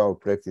practice, or our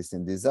practice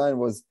in design,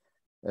 was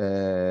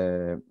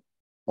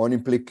on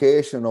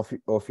implication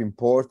of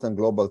important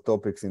global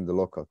topics in the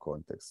local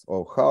context,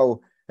 of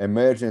how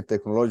emerging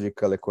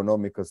technological,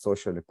 economical,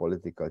 social, and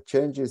political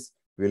changes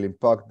will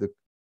impact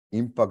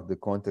the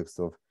context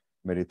of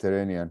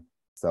Mediterranean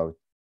South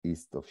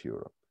east of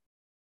Europe.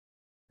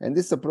 And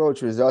this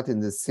approach resulted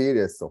in a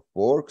series of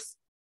works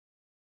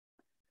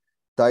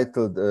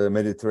titled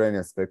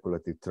Mediterranean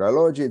Speculative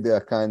Trilogy. They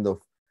are kind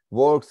of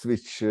works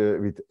which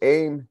with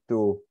aim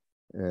to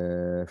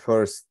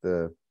first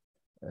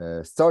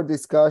start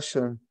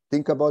discussion,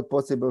 think about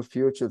possible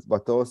futures,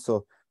 but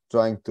also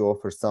trying to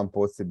offer some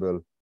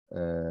possible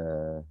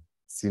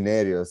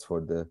scenarios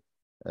for the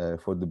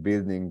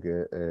building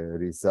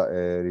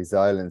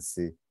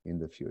resiliency in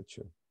the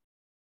future.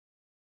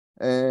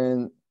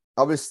 And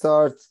I will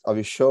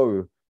show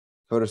you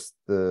first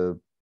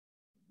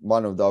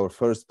one of our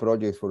first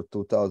projects from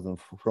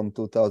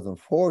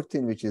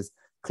 2014, which is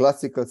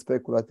classical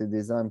speculative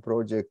design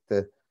project.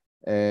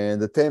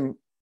 And the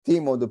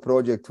theme of the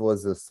project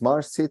was a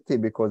smart city,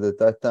 because at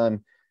that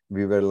time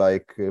we were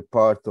like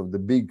part of the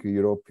big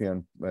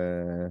European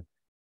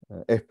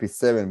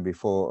FP7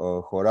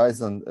 before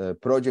Horizon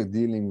project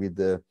dealing with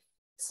the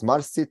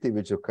smart city,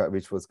 which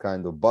was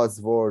kind of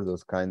buzzword,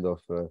 was kind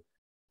of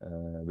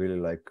really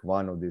like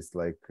one of these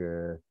like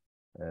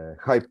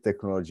hype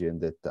technology at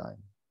that time.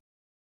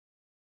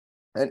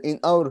 And in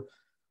our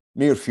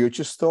near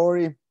future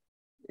story,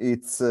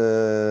 it's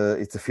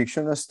a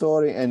fictional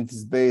story, and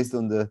it's based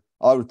on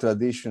our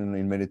tradition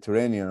in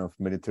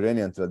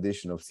Mediterranean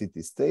tradition of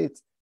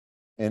city-states.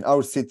 And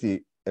our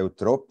city,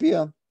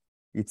 Eutropia,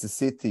 it's a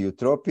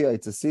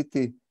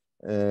city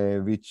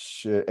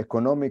which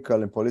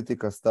economical and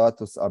political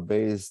status are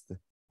based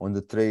on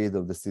the trade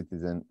of the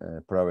citizen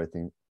private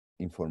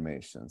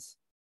informations.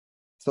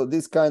 So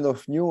this kind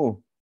of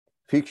new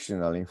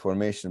fictional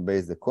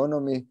information-based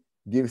economy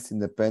gives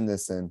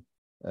independence and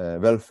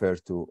welfare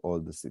to all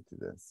the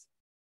citizens.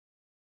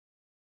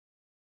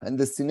 And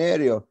the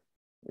scenario,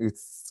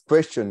 its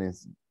question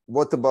is,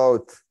 what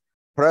about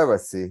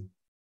privacy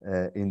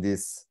in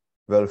this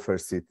welfare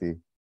city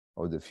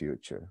of the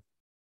future?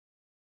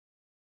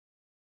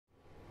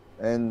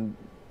 And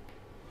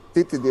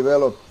city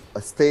developed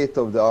a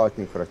state-of-the-art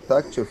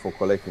infrastructure for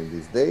collecting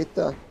this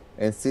data,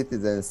 and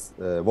citizens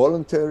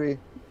voluntarily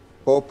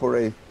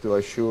cooperate to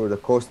assure the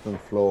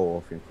constant flow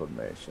of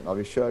information. I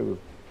will show you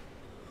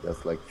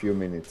just like few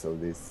minutes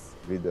of this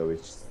video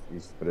which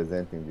is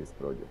presenting this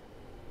project.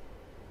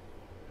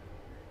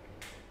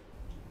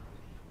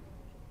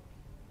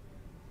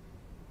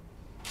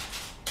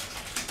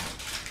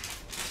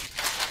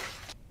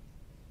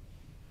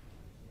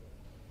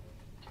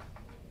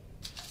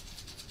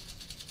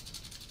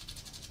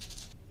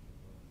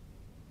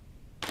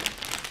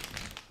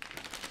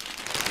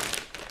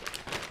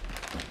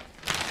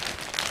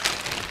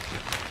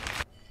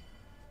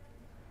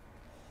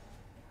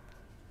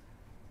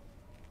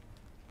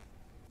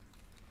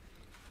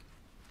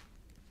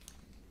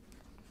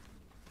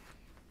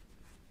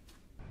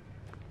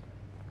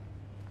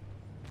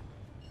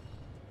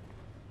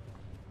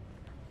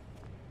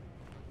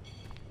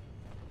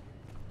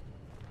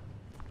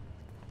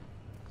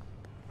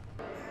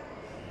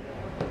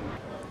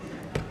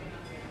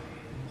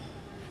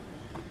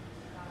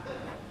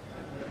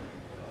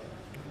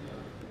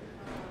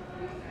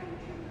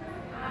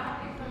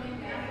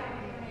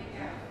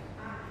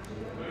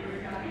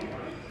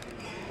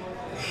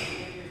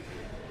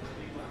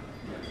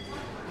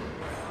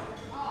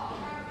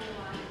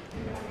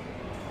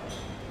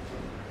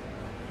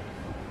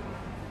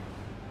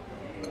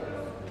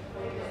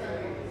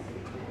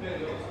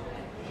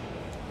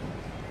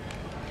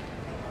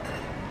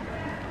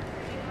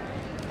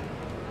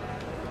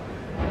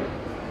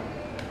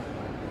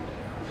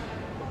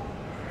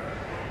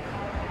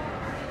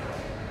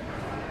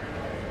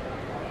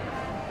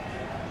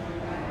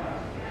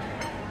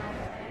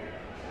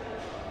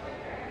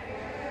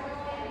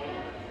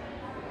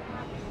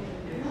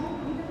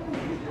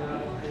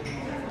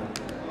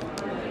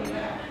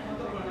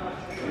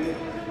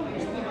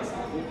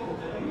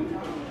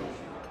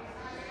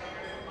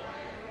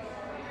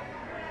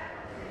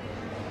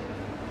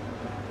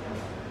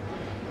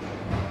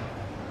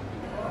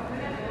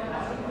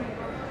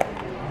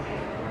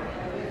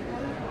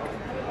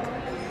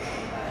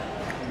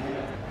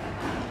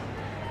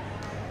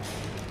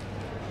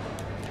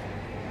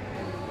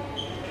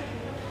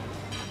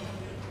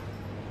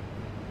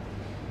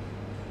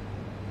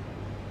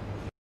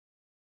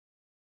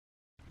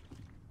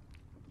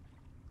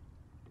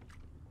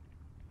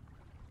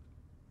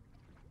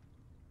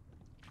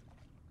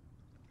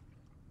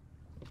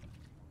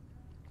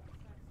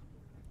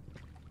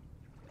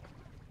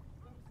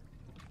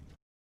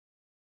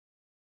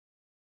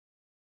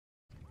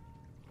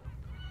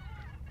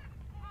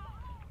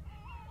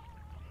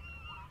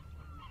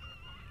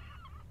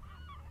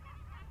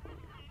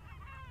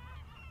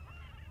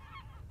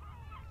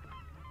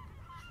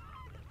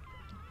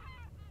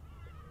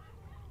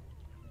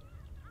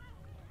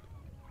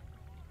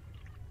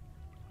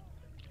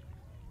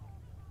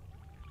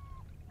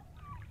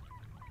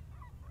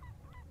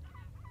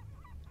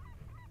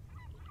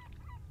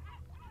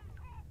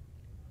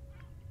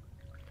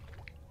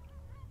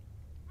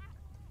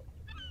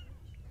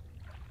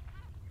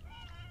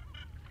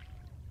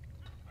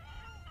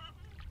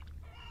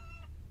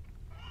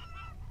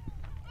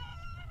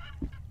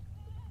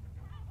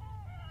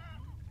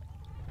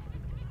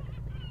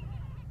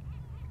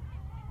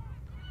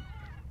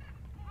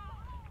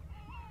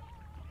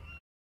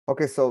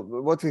 Okay, so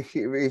what we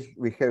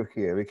have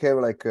here, we have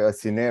like a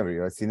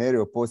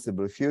scenario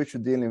possible future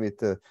dealing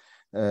with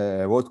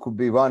what could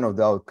be one of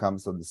the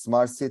outcomes of the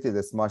smart city.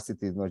 The smart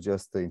city is not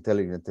just the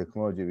intelligent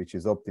technology which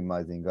is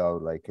optimizing our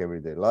like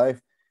everyday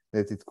life,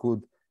 that it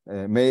could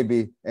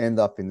maybe end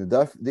up in a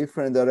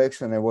different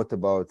direction. And what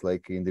about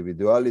like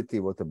individuality?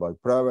 What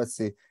about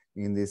privacy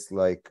in this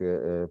like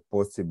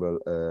possible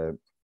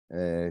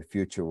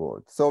future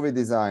world? So we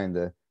designed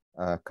a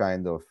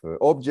kind of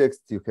objects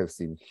you have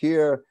seen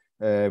here.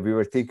 We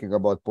were thinking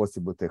about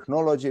possible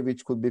technology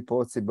which could be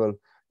possible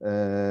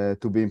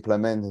to be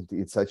implemented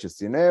in such a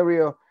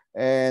scenario,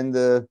 and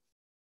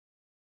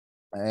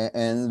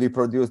we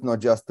produced not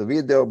just a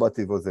video, but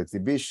it was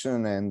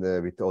exhibition, and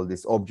with all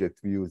these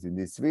objects we use in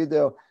this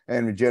video,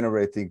 and we're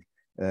generating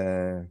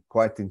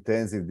quite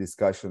intensive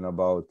discussion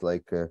about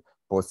like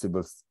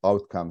possible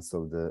outcomes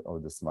of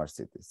the smart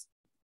cities.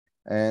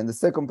 And the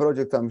second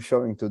project I'm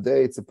showing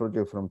today, it's a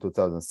project from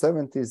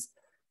 2070s,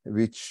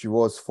 which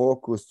was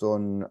focused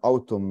on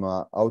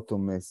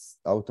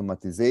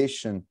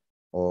automatization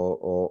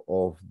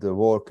of the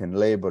work and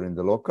labor in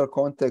the local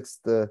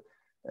context.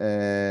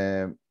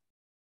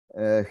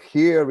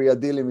 Here we are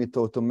dealing with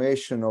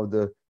automation of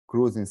the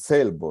cruising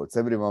sailboats.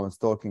 Everyone was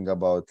talking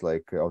about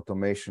like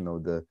automation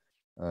of the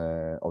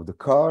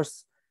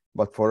cars,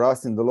 but for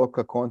us in the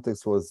local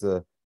context was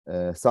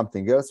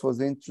something else was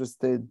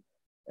interested,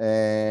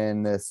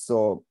 and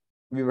so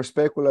we were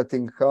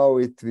speculating how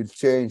it will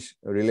change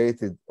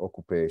related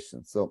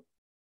occupations. So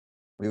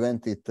we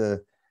went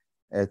at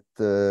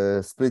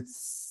Split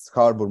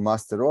Harbor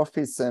Master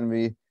Office, and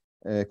we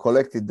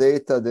collected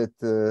data that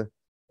the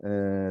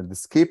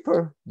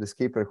skipper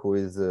who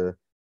is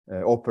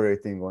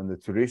operating on the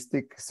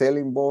touristic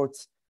sailing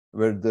boats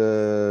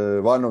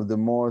were one of the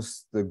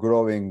most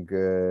growing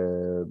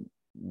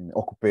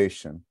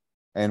occupation,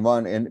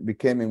 and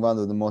becoming one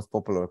of the most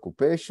popular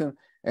occupation.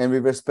 And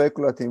we were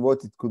speculating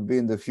what it could be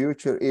in the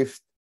future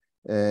if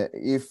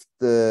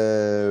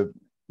the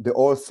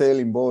all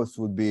sailing boats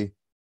would be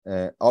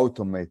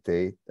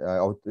automated in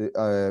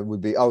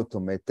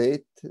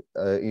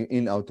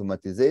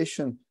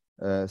automatization,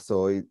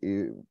 so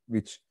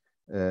which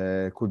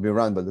could be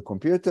run by the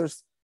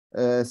computers.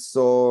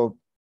 So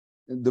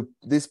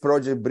this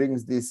project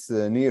brings this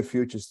near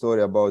future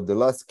story about the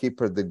last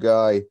skipper, the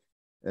guy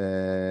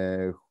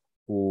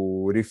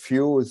who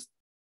refused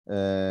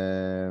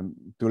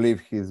to leave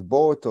his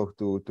boat, or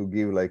to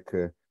give like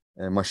a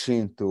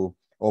machine to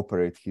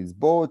operate his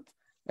boat.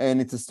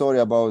 And it's a story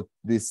about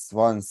this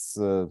once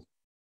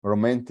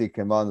romantic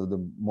and one of the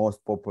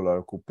most popular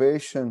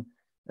occupation,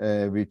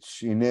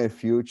 which in near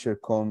future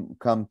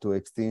come to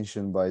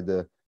extinction by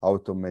the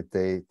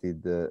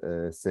automated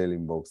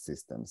sailing boat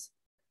systems.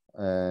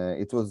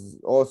 It was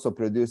also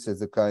produced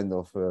as a kind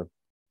of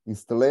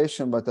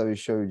installation, but I will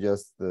show you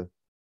just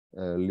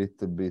a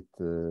little bit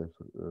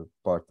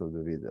part of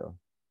the video.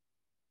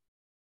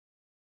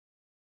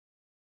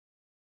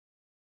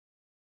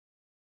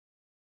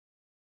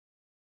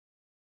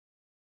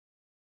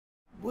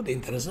 Bude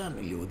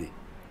interesantni ljudi.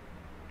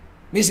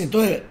 Mislim,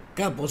 to je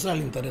kao posao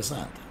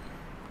interesantan.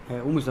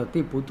 Umjesto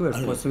ti putuješ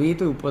po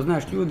svijetu i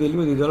upoznaš ljudi,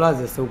 ljudi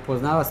dolaze se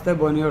upoznava s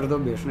tebom i još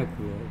dobiješ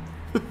neku.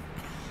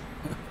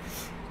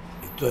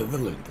 I to je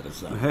vrlo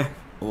interesantno.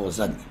 Ovo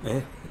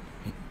zadnje.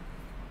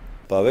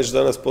 Pa već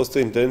danas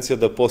postoji intencija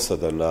da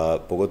posada na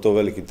pogotovo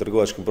velikim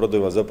trgovačkim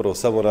brodovima zapravo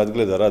samo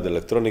nadgleda rad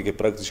elektronike.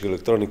 Praktički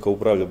elektronika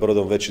upravlja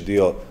brodom veći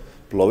dio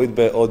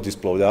plovidbe od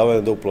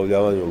isplovljavanja do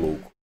uplovljavanja u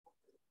luku.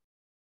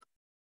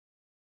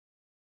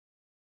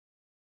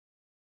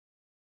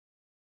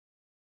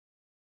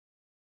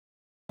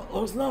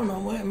 Osnovno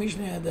moje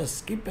mišljenje je da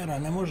skipera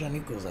ne može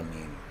niko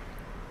zamijeniti.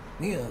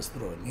 Nijedan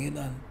stroj,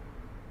 nijedan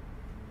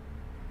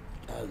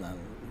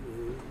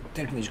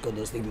tehničko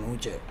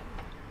dostignuće.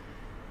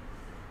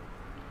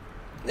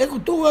 Neko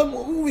tu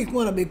uvijek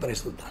mora biti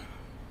prisutan.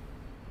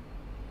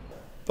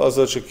 Pa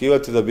za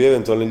očekivati da bi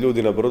eventualni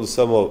ljudi na brodu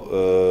samo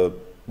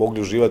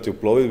mogli uživati u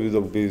plovidbi,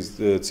 dok bi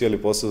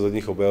cijeli posao za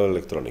njih obavila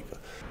elektronika.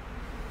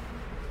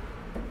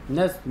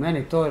 Ne,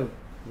 meni to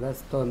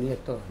nije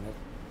to.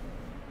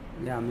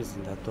 Ja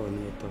mislim da to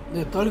nije to.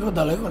 Ne, toliko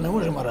daleko ne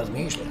možemo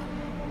razmišljati.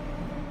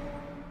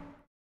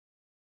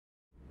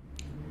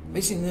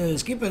 Mislim,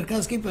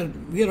 skipper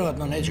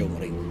vjerovatno neće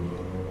umriti.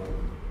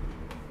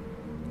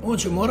 On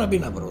će mora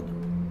biti na brodu.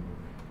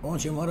 On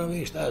će mora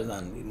biti, šta ja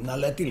znam, na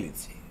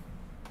letilici.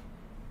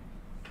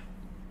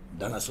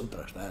 Danas,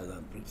 sutra, šta ja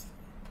znam,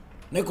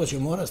 neko će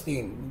mora s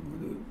tim.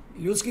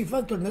 Ljudski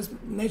faktor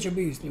neće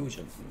biti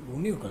isključen, u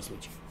nijekom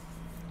slučaju.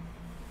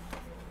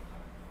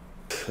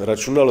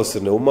 Računalo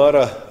se ne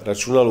umara,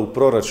 računalo u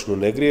proračunu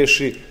ne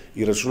griješi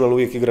i računalo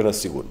uvijek igra na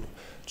sigurno.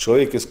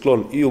 Čovjek je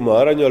sklon i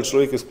umaranju, ali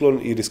čovjek je sklon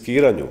i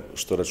riskiranju,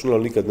 što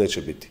računalo nikad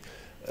neće biti.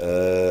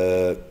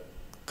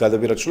 Kada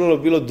bi računalo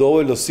bilo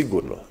dovoljno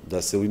sigurno,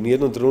 da se u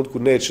nijednom trenutku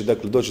neće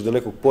doći do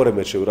nekog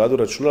poremećaja u radu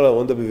računala,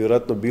 onda bi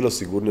vjerojatno bilo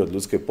sigurnije od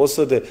ljudske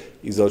posade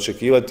i za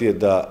očekivati je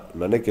da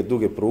na neke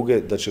duge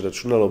pruge da će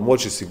računalo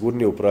moći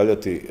sigurnije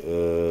upravljati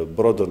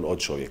brodom od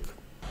čovjeka.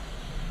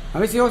 A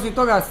mislim, osim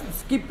toga,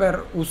 skiper,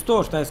 uz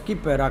to što je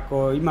skiper,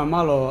 ako ima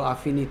malo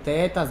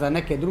afiniteta za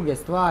neke druge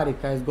stvari,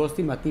 kad je s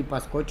gostima tipa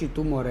skočiti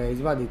umore,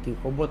 izvaditi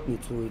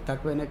hobotnicu i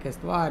takve neke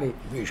stvari.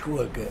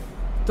 Viškoljke.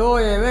 To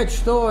je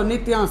već to,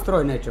 niti jedan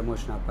stroj neće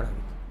moći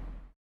napraviti.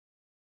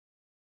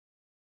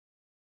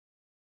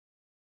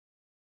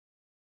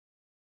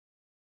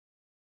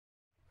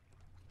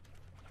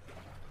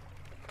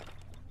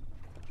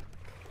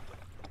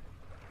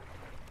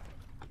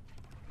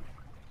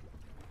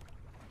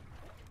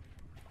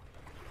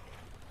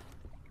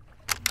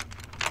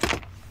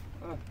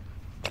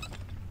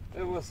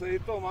 Evo se i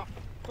Toma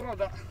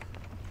proda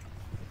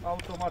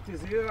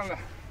automatizirala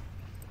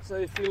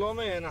se i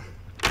Filomena.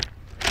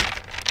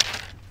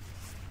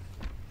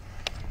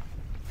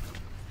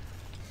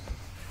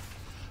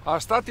 A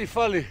šta ti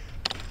fali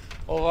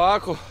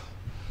ovako?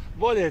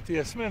 Bolje ti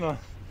je s menom,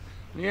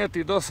 nije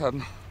ti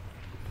dosadno.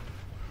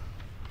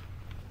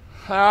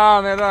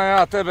 Ja ne dam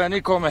ja tebe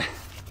nikome.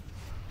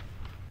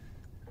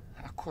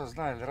 A ko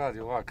zna ili radi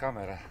ova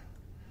kamera?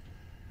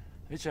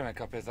 Viće me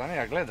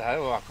kapetanija gleda,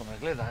 evo ako me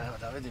gleda, evo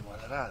da vidimo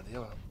da radi,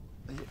 evo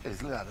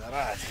izgleda da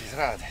radi,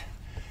 izradi.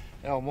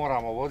 Evo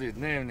moramo voditi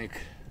dnevnik,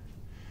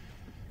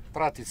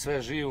 pratiti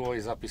sve živo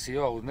i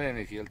zapisivati u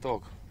dnevnik, jer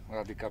to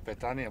radi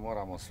kapetanije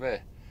moramo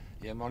sve,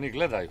 jer me oni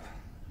gledaju,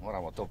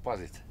 moramo to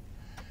paziti,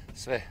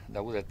 sve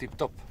da bude tip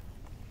top.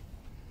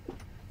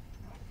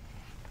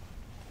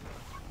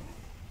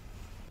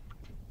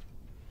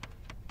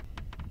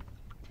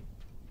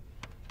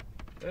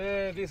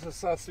 Di su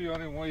sad svi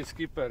oni moji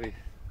skiperi?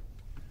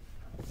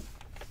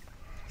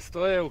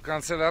 Stoje u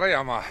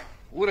kancelarijama,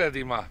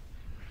 uredima,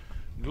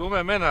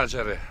 glume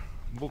menadžere,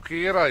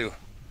 bukiraju,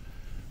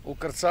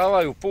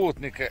 ukrcavaju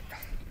putnike,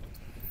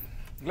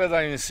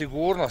 gledaju im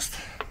sigurnost,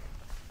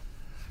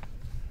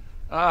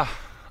 a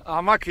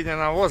makinje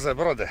nam voze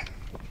brode.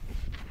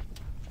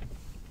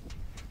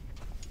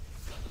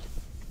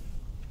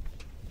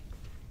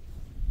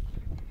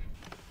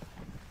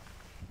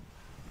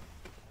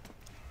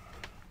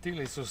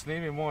 Tili su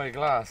snimi moj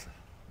glas,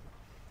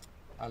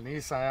 ali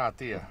nisam ja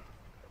tija.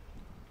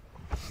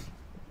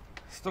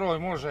 Stroj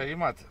može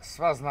imat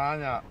sva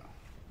znanja,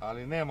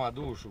 ali nema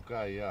dušu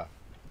kao i ja.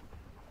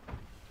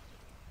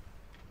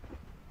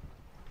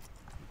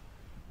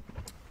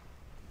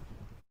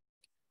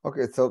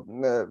 Okay, so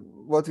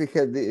what we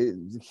had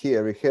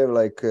here, we have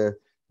like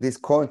this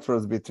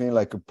contrast between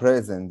like a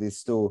present,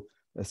 these two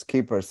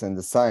skippers and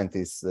the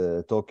scientists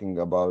talking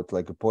about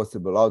like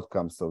possible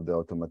outcomes of the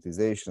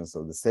automatizations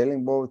of the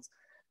sailing boats.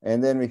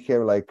 And then we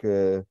have like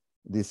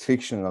this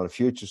fictional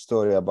future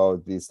story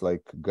about this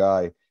like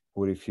guy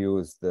who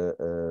refused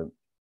to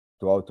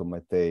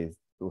automatize,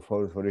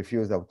 who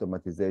refused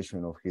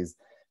automatization of his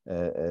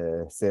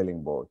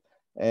sailing boat.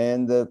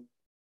 And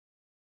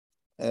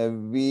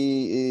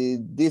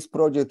this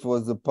project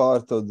was a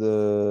part of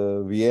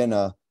the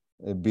Vienna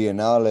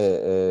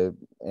Biennale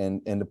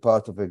and a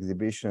part of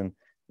exhibition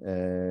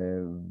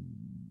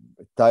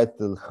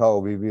titled "How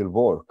We Will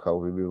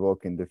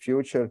Work in the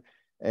Future,"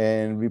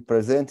 and we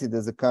presented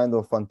as a kind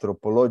of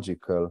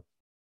anthropological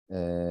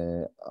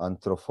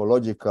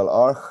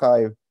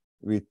archive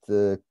with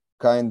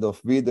kind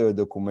of video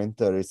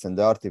documentaries and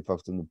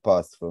artifacts from the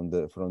past, from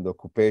the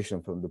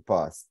occupation from the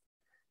past,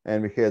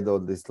 and we had all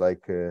this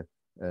like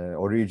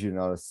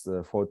originals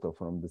photo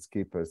from the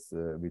skippers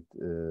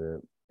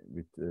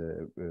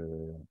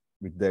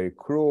with their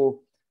crew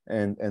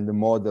and the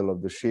model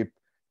of the ship,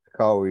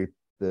 how it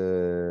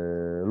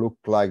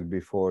looked like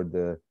before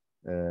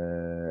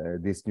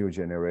this new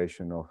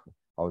generation of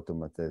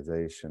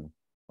automatization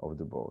of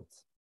the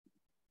boats.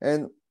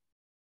 And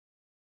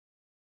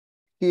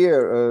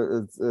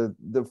here,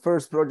 the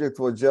first project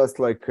was just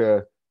like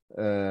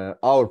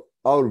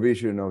our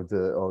vision of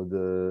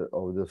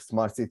the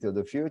smart city of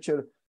the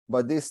future.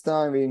 But this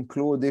time we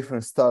include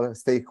different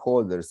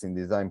stakeholders in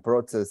design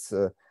process,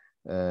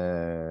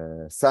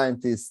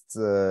 scientists,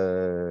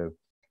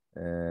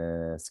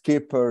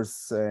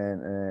 skippers,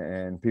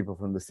 and people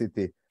from the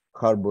city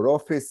harbor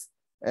office.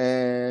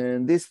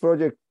 And this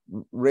project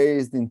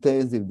raised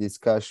intensive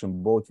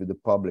discussion both with the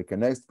public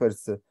and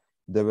experts.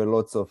 There were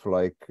lots of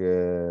like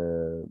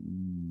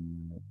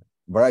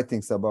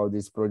writings about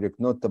this project,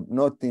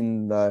 not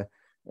in the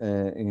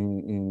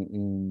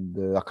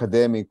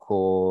academic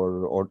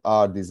or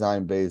art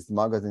design based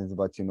magazines,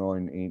 but you know,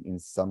 in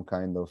some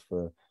kind of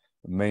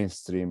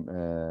mainstream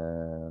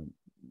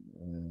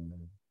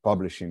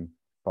publishing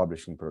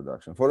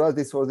production. For us,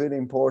 this was really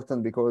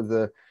important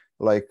because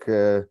like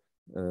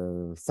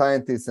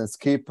scientists and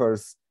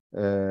skippers,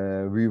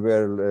 we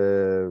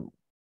were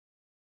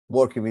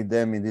working with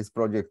them in this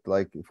project.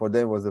 Like for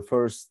them was the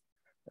first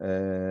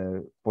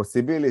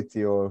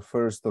possibility or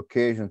first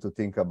occasion to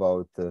think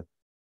about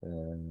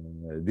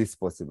these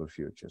possible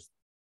futures.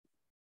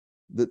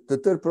 The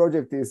third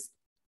project is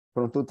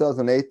from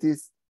 2018,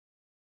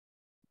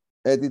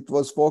 and it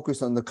was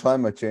focused on the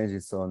climate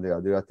changes on the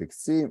Adriatic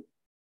Sea,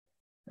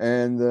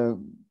 and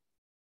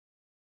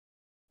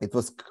it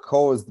was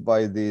caused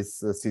by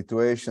this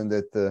situation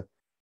that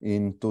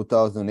in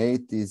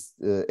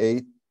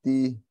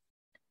 2080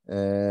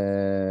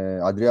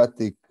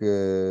 Adriatic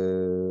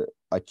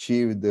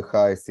achieved the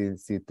highest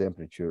sea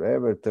temperature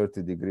ever.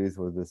 30 degrees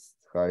was the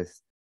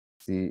highest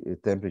sea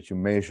temperature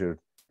measured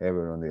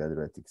ever on the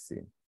Adriatic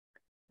Sea.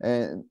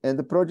 And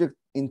the project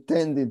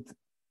intended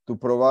to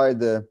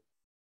provide a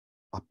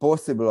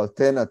possible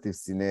alternative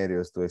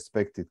scenarios to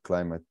expected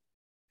climate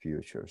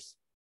futures.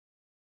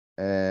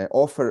 To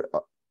offer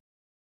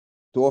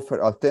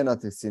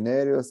alternative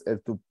scenarios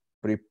and to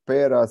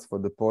prepare us for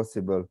the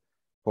possible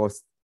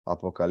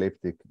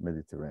post-apocalyptic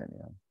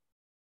Mediterranean.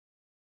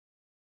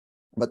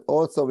 But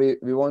also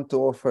we want to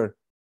offer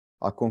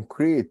a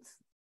concrete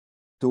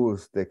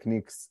tools,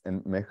 techniques,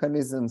 and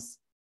mechanisms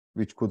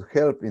which could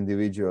help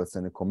individuals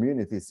and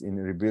communities in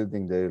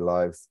rebuilding their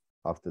lives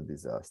after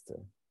disaster,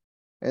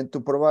 and to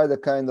provide a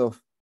kind of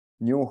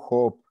new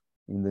hope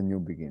in the new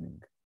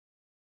beginning.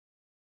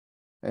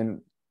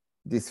 And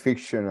this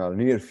fictional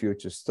near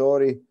future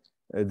story,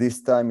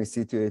 this time is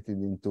situated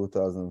in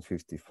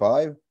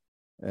 2055,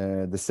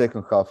 the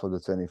second half of the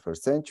 21st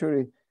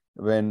century,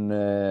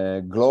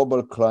 when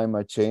global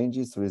climate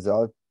changes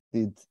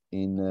resulted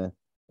in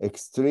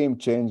extreme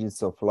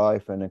changes of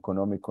life and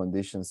economic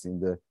conditions in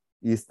the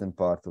eastern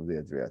part of the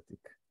Adriatic.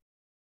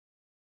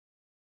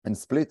 And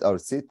Split, our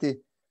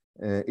city,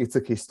 it's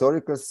a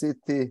historical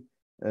city.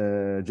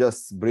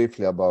 Just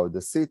briefly about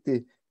the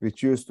city,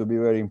 which used to be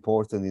a very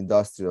important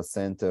industrial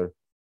center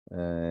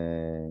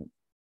in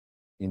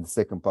the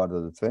second part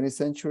of the 20th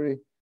century,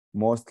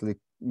 mostly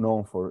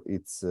known for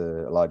its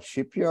large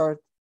shipyard.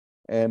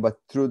 But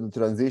through the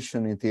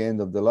transition at the end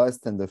of the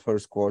last and the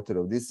first quarter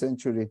of this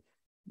century,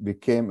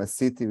 became a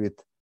city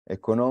with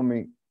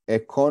economy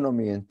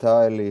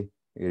entirely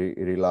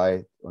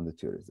relied on the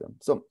tourism.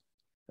 So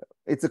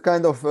it's a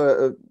kind of,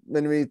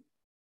 when we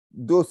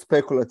do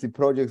speculative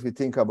projects, we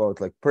think about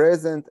like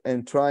present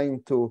and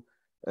trying to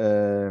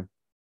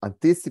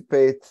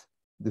anticipate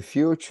the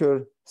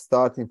future,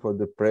 starting for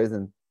the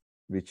present,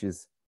 which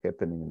is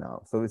happening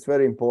now. So it's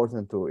very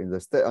important to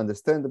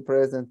understand the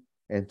present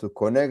and to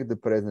connect the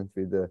present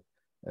with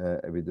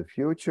the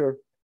future.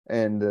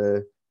 And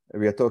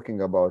we are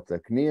talking about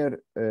like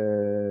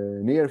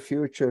near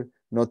future,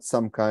 not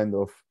some kind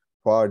of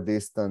far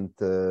distant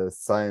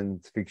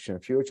science fiction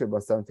future,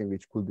 but something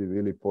which could be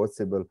really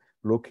possible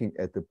looking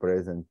at the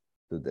present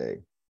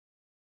today.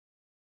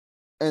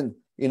 And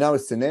in our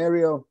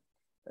scenario,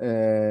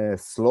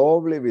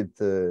 slowly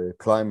with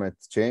climate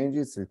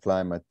changes, with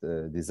climate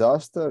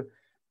disaster,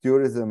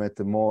 tourism as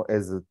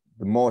the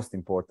most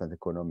important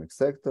economic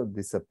sector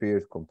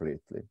disappeared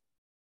completely.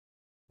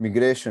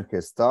 Migration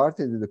has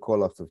started with the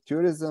collapse of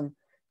tourism,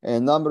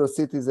 and a number of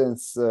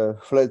citizens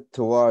fled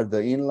toward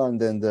the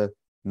inland and the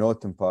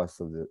northern parts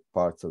of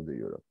the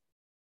Europe.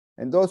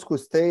 And those who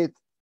stayed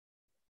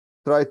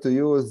tried to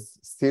use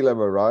sea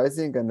level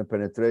rising and the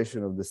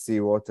penetration of the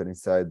seawater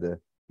inside the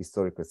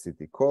historical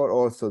city core,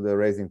 also the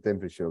rising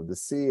temperature of the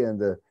sea and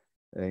the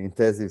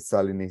intensive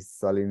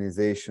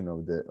salinization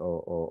of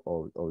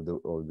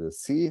the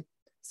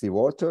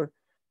seawater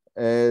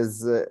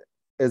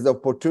as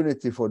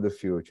opportunity for the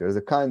future, as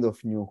a kind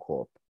of new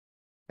hope.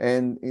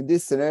 And in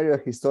this scenario,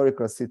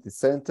 historical city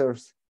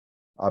centers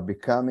are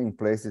becoming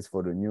places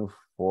for the new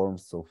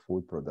forms of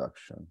food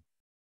production.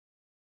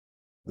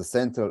 The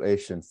Central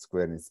Asian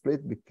Square in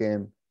Split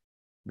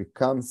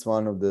becomes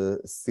one of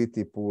the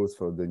city pools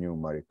for the new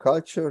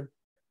mariculture,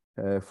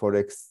 for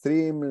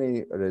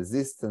extremely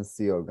resistant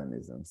sea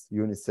organisms,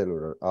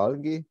 unicellular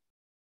algae,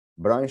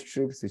 branch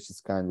shrimps, which is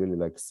kind of really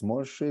like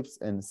small shrimps,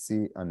 and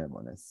sea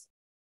anemones.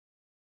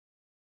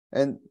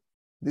 And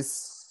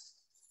this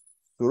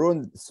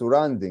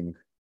surrounding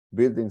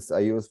buildings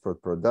are used for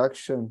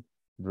production,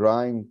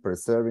 drying,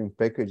 preserving,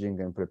 packaging,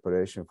 and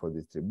preparation for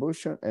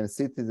distribution, and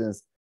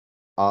citizens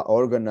are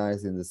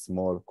organized in the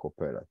small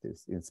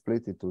cooperatives in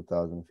Split in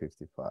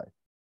 2055.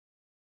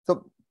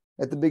 So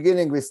at the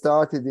beginning, we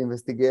started the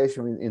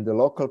investigation in the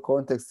local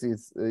context.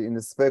 In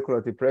the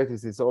speculative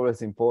practice, it's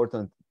always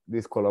important,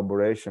 this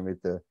collaboration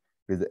with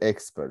the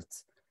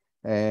experts.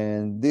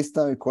 And this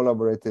time we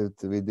collaborated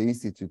with the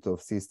Institute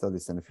of Sea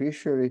Studies and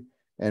Fishery,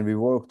 and we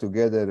worked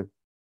together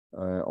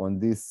on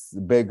these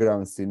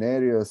background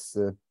scenarios,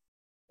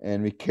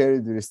 and we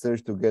carried the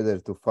research together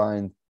to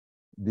find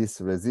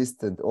these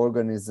resistant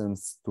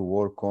organisms to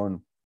work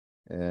on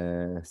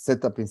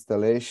set up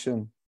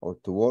installation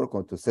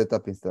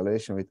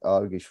with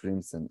algae,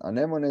 shrimps, and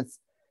anemones,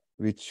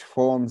 which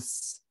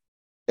forms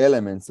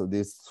elements of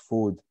this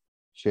food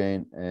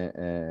chain,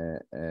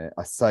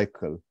 a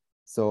cycle.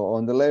 So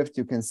on the left,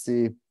 you can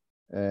see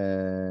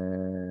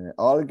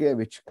algae,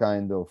 which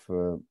kind of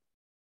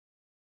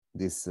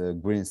this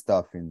green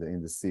stuff in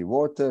the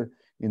seawater.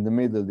 In the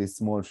middle, these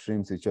small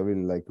shrimps, which are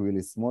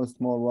really small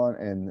one,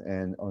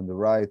 and on the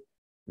right,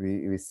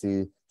 we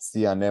see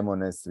sea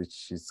anemones,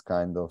 which is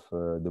kind of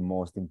the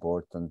most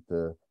important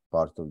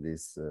part of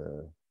this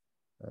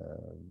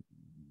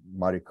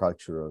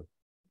maricultural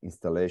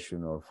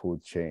installation or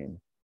food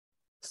chain.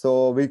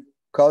 So we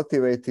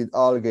cultivated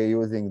algae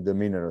using the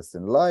minerals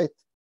and light,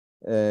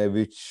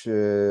 which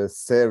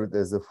served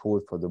as a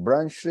food for the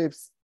branch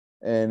shrimps,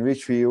 and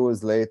which we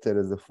use later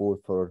as the food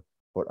for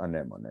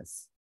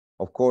anemones.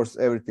 Of course,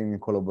 everything in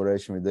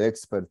collaboration with the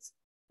experts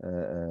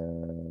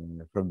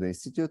from the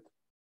institute.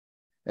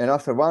 And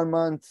after 1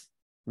 month,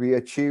 we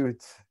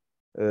achieved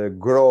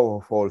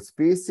growth of all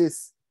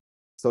species.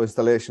 So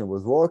installation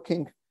was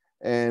working,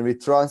 and we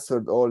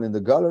transferred all in the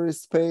gallery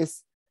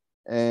space,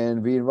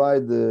 and we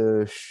invite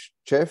the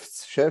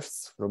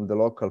chefs from the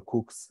local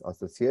cooks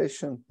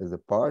association as the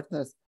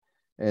partners,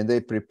 and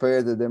they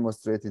prepared and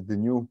demonstrated the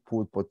new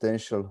food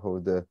potential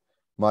of the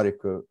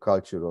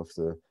mariculture of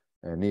the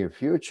near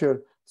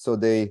future. So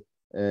they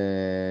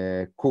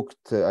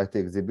cooked at the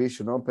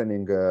exhibition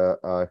opening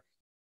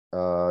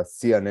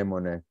sea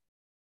anemone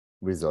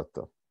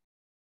risotto,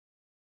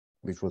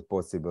 which was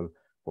possible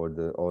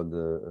for all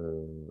the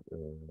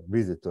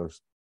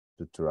visitors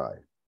to try.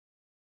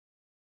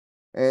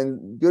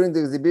 And during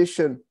the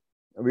exhibition,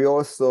 we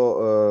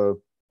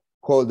also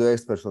called the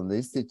experts from the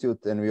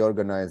institute, and we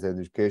organized an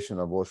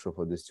educational workshop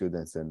for the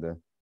students and the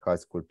high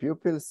school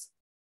pupils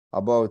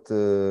about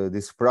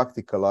this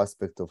practical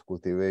aspect of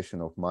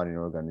cultivation of marine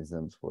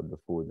organisms for the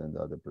food and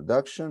other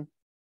production.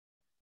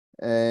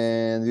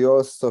 And we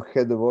also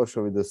had a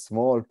workshop with the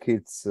small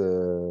kids,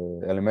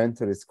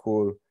 elementary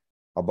school,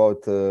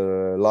 about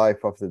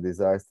life after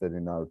disaster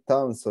in our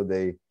town. So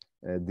they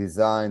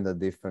designed a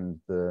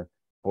different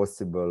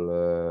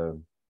possible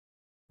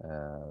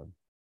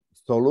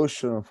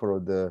solution for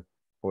the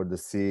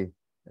sea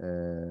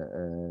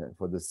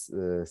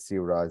sea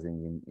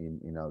rising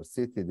in our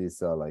city.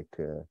 These are like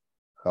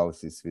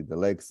houses with the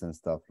legs and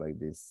stuff like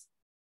this.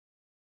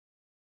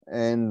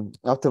 And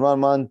after 1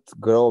 month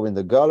grow in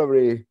the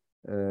gallery,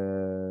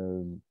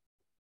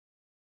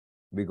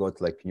 we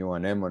got like new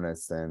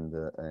anemones and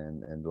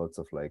lots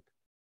of like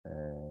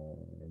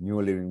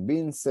new living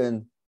beings,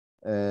 and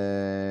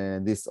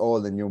this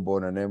all the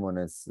newborn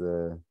anemones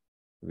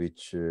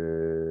which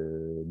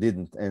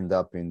didn't end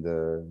up in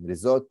the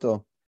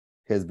risotto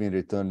has been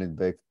returned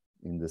back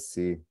in the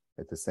sea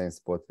at the same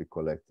spot we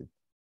collected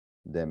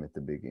them at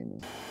the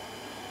beginning.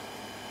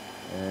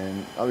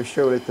 And I will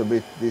show a little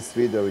bit this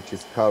video, which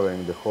is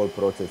covering the whole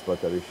process,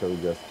 but I will show you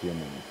just a few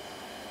minutes.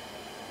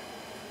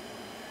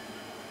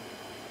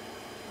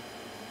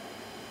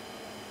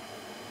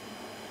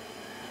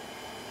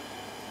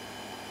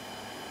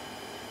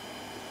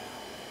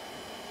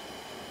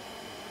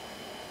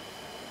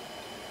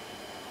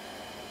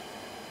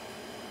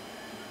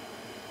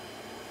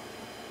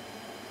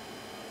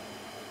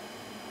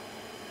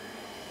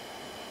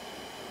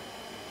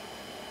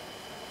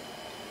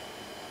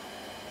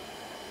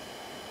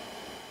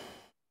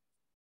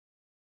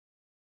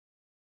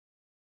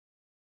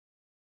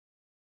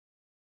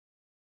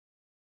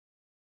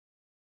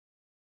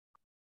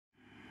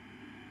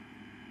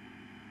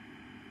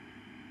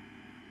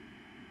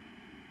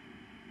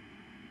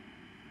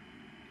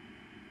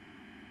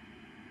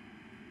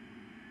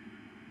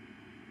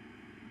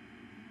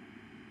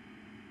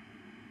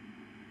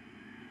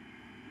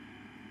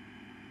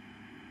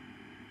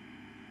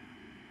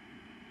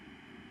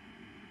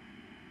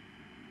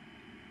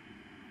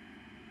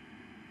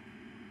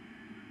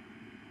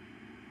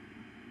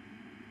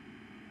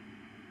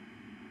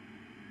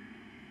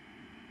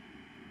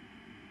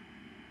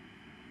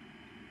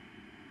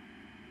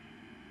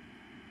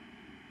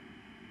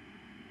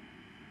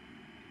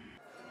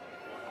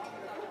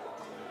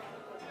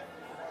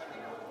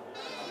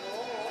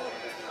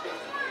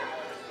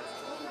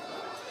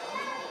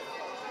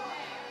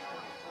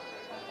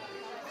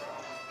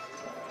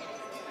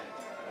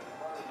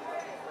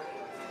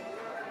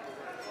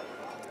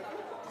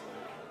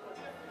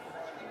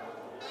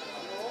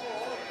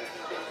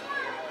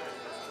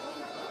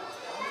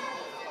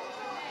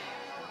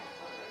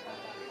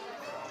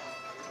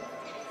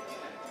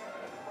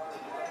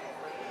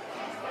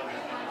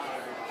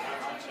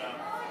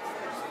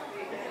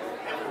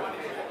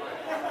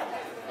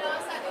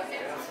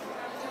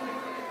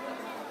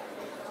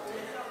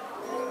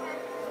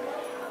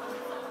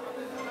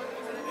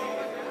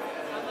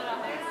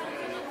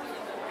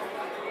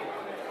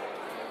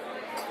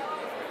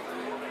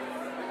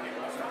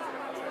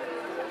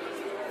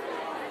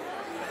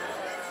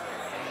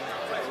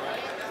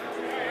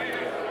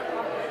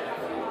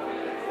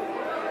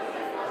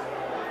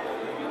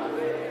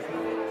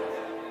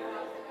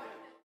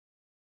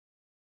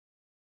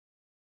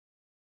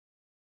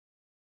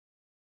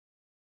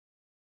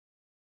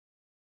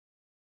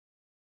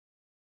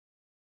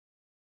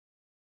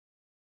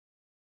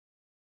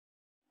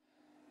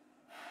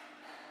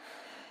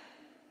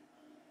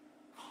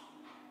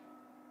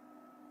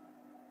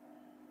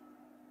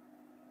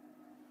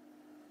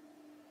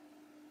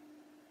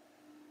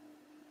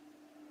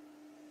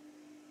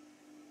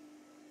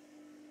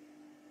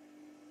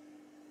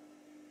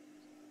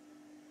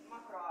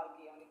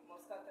 Makroalgi, onih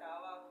morska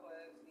trava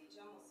koje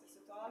viđamo, sve su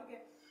to alge.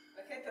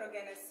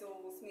 Heterogene su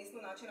u smislu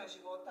načina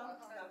života,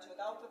 znači od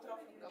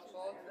autotrofnih do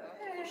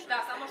da,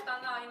 samo šta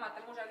imate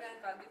možda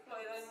genka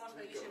diploid, možda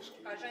i više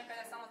ženka,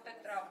 ne samo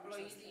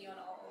tetraploidi i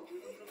ono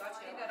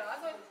drugačije ide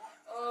razvoj.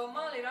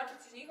 Mali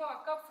račici, njihova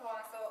kapsula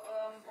se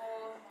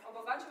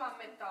obogaćiva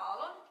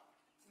metalom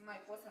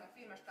imaju posebne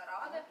firme šta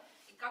rade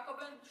i kako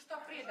bi oni što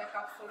prije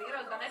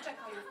dekapsulirali, da ne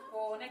čekaju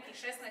po nekih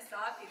 16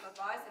 sati do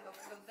 20 do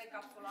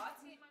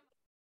dekapsulacije.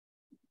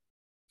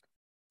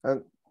 And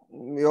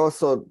we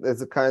also,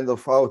 as a kind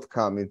of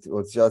outcome, it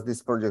was just,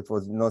 this project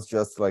was not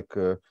just like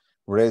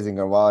raising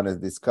awareness,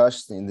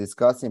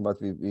 discussing, but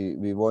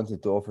we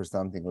wanted to offer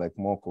something like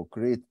more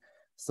concrete.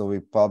 So we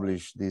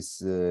published this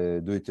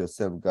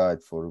do-it-yourself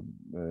guide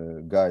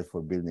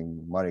for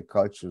building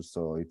mariculture.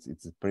 So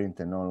it's print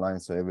and online,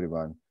 so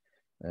everyone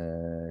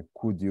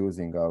could,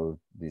 using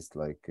this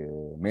like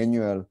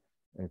manual,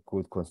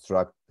 could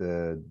construct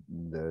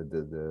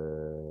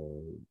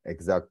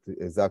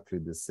exactly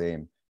the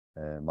same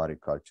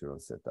maricultural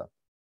setup.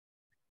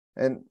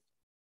 And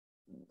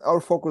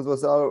our focus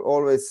was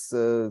always,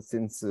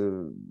 since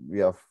we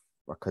have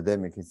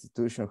academic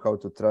institution, how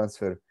to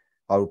transfer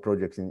our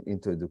projects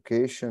into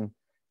education.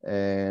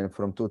 And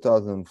from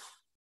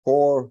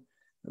 2004,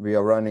 we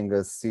are running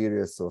a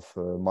series of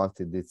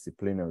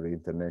multidisciplinary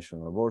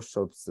international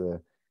workshops,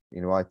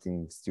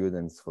 inviting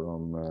students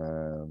from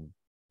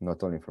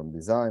not only from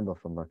design, but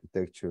from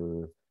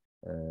architecture,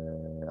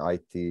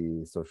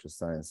 IT, social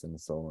science, and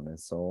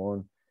so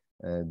on,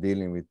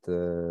 dealing with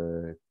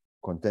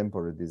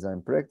contemporary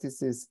design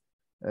practices,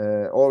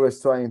 always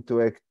trying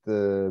to act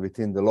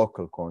within the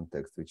local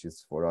context, which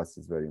is for us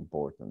is very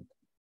important.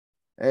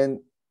 And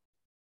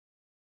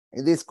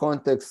in this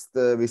context,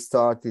 we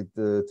started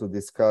to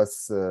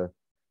discuss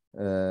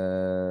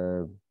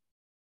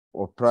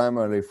or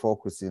primarily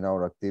focusing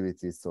our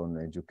activities on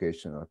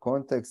educational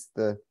context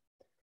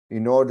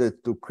in order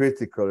to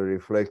critically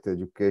reflect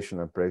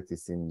educational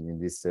practice in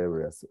these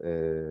areas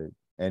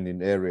and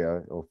in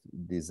area of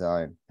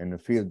design and the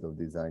field of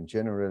design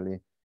generally.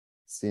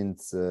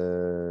 Since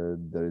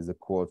there is a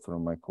quote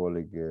from my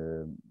colleague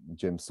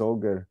James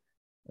Auger,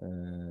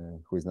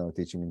 who is now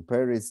teaching in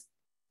Paris,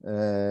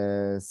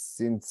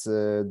 since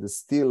there's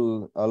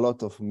still a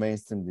lot of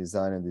mainstream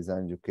design and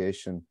design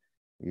education,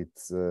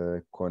 it's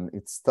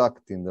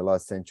stuck in the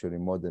last century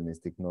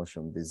modernistic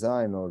notion of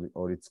design,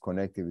 or it's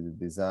connected with the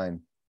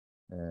design,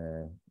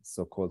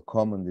 so-called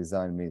common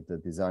design, means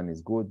that design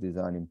is good,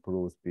 design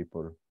improves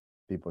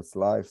people's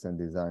lives, and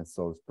design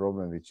solves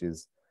problems, which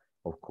is,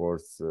 of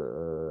course,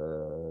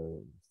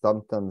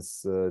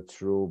 sometimes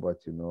true,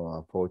 but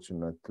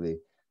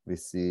unfortunately, we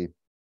see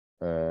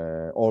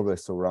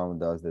always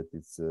around us that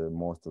it's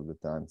most of the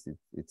times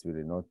it's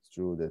really not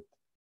true, that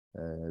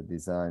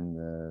design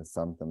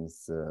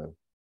sometimes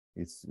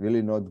it's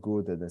really not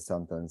good, and then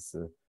sometimes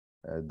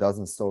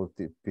doesn't solve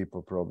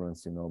people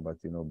problems,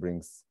 but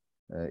brings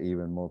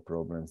even more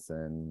problems,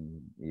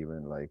 and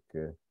even like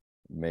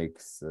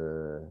makes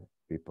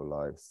people's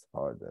lives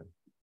harder.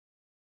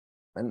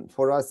 And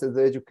for us as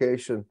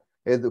educators,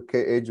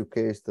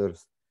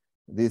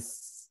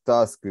 this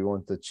task we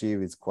want to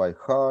achieve is quite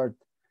hard.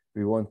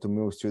 We want to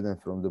move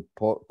students from the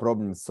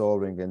problem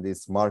solving and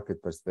this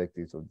market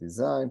perspectives of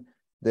design.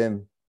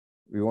 Then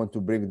we want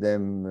to bring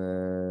them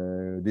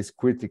these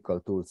critical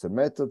tools and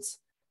methods.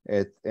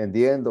 At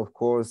the end, of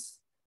course,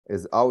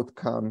 as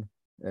outcome,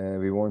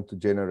 we want to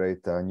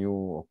generate a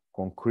new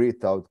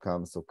concrete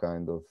outcome, so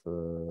kind of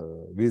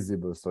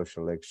visible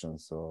social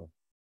actions or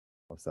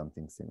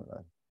something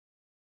similar.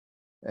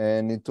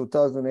 And in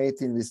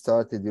 2018, we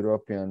started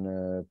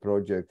European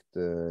project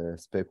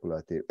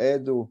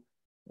SpeculativeEdu,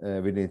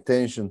 with the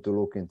intention to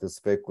look into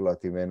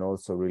speculative and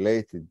also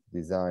related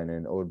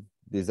design or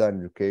design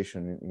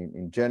education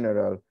in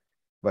general,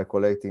 by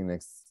collecting,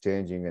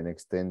 exchanging, and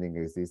extending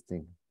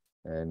existing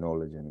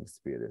knowledge and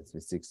experience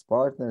with 6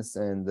 partners.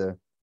 And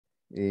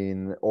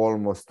in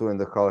almost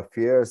 2.5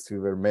 years, we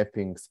were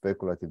mapping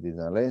speculative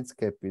design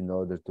landscape in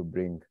order to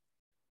bring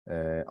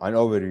an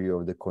overview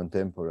of the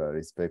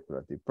contemporary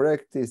speculative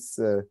practice.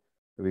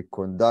 We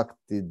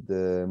conducted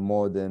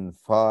more than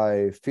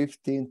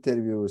 50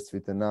 interviews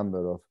with a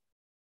number of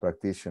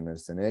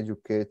practitioners and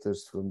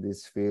educators from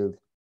this field.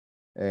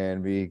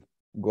 And we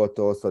got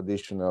also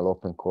additional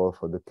open call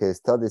for the case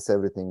studies.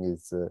 Everything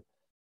is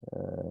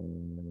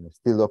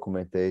still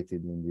documented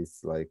in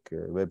this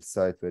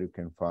website, where you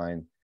can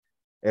find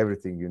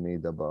everything you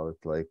need about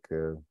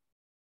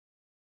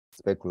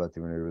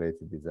speculative and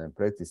related design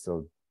practice,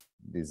 so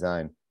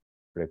design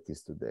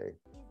practice today.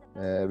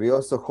 We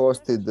also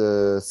hosted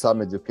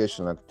some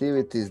educational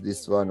activities.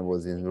 This one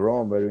was in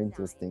Rome, very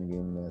interesting,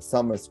 in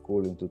summer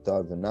school in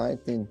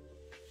 2019,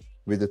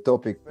 with the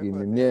topic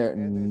in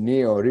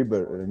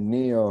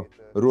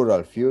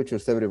neo-rural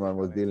futures. Everyone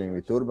was dealing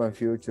with urban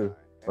future,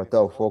 but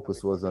our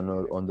focus was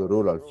on the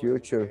rural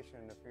future.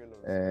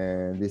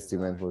 And this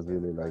event was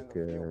really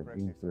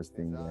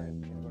interesting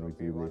and with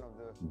really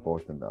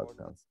important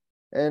outcomes.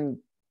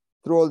 And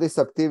through all these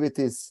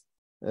activities,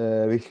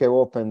 we have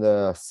opened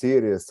a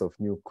series of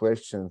new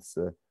questions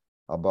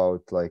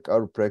about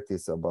our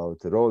practice, about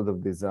the role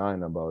of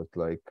design, about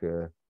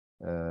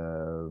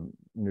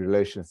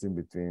relations in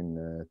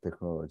between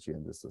technology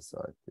and the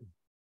society.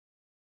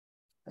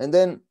 And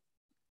then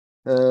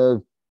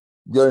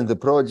during the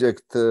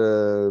project,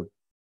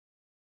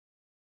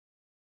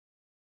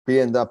 we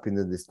end up in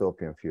the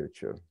dystopian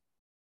future.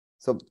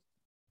 So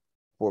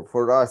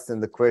for us,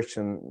 and the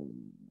question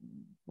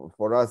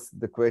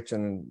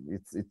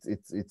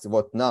it's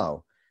what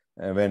now,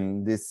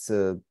 when this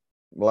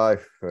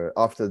life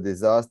after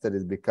disaster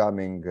is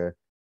becoming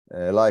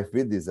life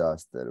with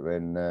disaster,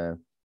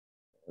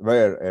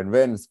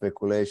 when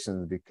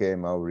speculations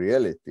became our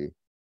reality,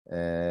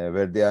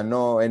 where there are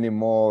no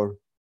anymore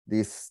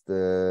this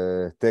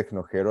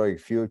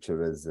techno-heroic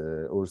future, as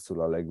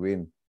Ursula Le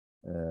Guin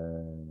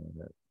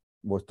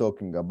was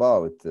talking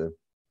about,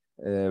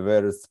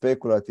 where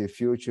speculative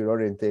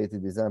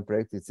future-orientated design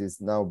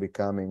practices now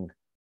becoming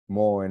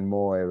more and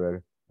more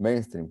ever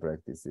mainstream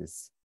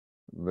practices,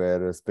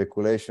 where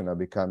speculation are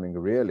becoming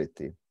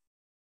reality.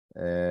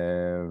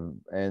 When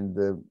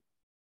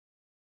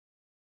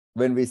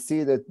we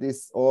see that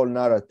these all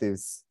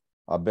narratives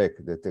are back,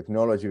 the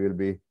technology will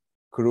be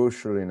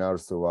crucial in our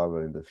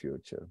survival in the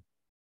future.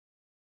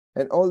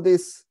 And all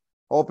this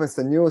opens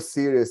a new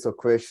series of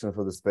questions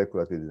for the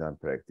speculative design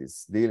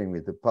practice, dealing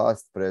with the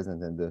past,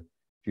 present, and the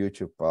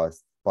future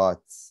past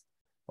parts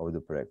of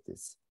the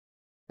practice.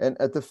 And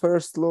at the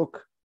first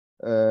look,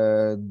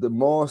 the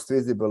most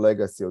visible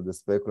legacy of the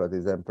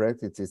speculative design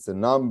practice is a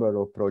number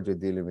of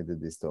projects dealing with the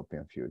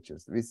dystopian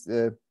futures.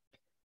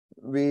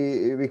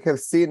 We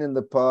have seen in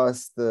the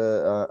past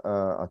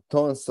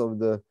tons of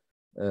the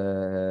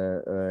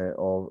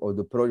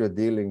project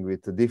dealing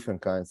with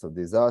different kinds of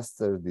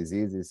disasters,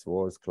 diseases,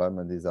 wars,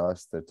 climate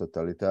disaster,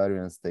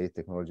 totalitarian state,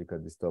 technological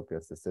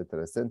dystopias,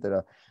 etc.,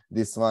 etc.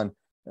 This one,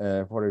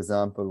 for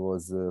example,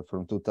 was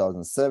from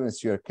 2007,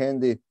 Sheer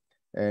Candy,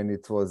 and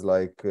it was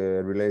like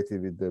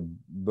related with the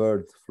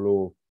bird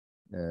flu,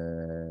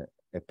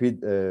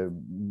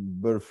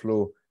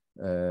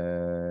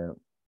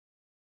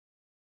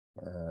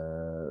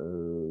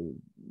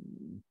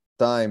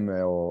 time,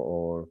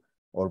 or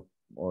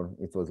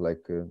it was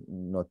like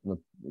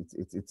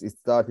it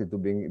started to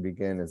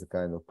begin as a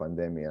kind of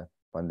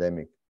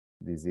pandemic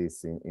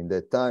disease. In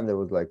that time, there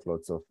was like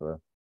lots of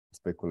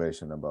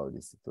speculation about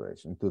this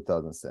situation in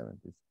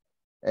 2017.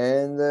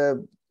 And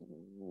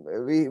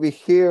we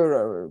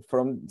hear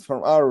from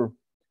our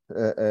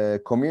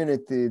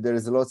community, there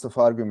is lots of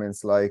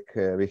arguments like,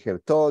 we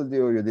have told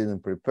you, you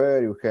didn't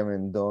prepare, you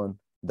haven't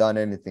done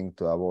anything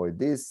to avoid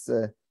this.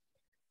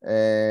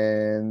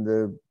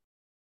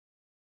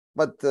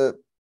 But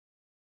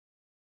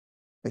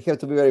we have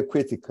to be very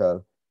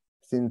critical,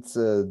 since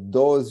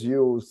those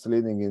youths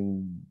leading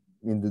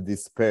in the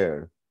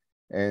despair,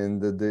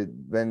 and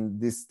when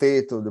this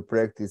state of the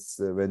practice,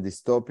 when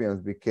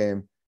dystopians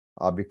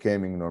are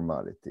becoming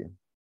normality.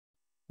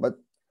 But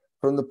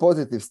from the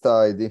positive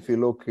side, if you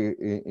look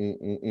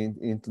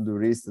into the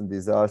recent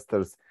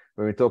disasters,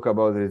 when we talk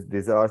about these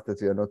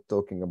disasters, we are not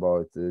talking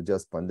about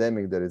just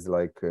pandemic. There is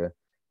like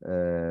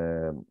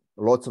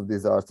lots of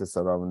disasters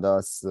around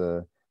us,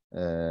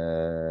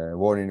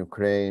 war in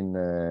Ukraine,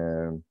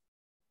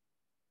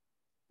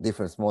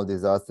 different small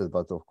disasters,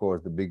 but of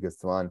course the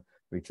biggest one,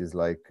 which is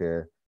like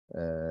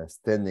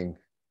standing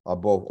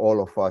above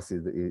all of us,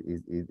 is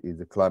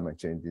the climate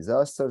change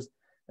disasters.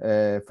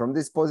 From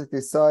this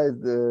positive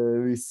side,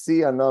 we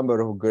see a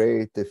number of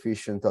great,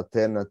 efficient,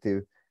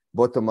 alternative,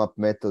 bottom-up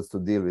methods to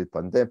deal with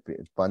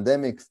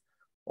pandemics,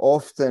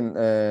 often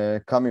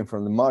coming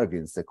from the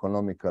margins,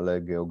 economical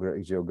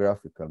and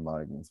geographical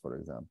margins, for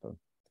example,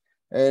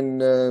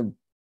 and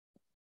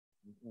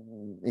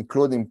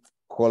including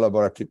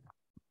collaborative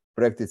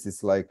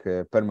practices like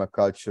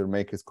permaculture,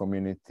 makers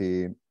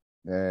community,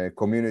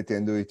 community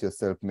and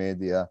do-it-yourself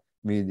media,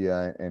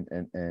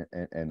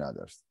 and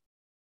others.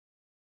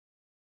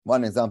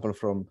 One example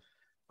from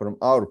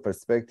our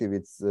perspective,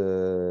 it's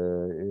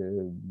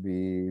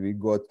we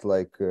got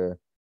like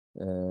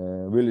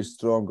really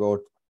strong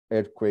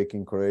earthquake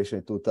in Croatia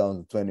in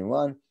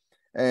 2021,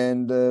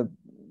 and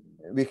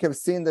we have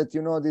seen that,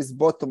 you know, this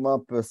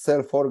bottom-up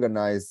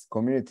self-organized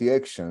community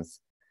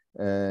actions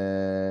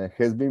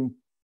has been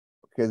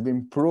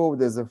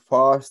proved as a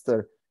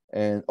faster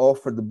and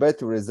offered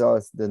better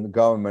results than the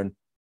government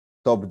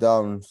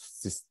top-down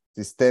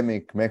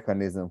systemic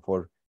mechanism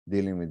for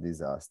dealing with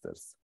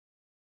disasters.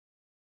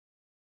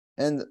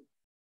 And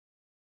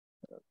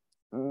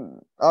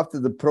after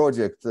the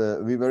project,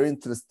 we were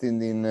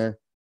interested in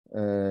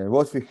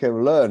what we have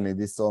learned in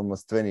this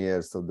almost 20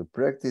 years of the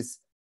practice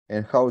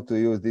and how to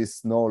use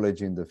this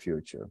knowledge in the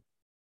future.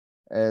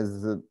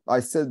 As I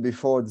said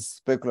before, the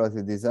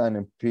speculative design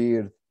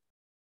appeared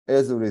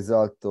as a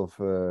result of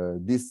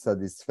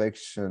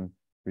dissatisfaction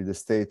with the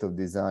state of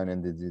design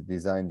and the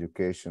design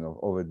education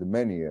over the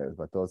many years,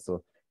 but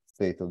also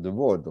state of the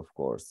world, of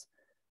course.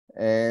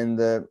 And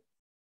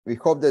we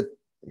hope that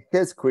it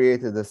has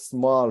created a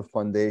small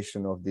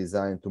foundation of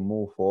design to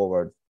move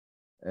forward.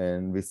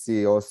 And we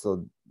see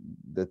also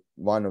that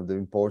one of the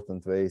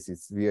important ways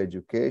is via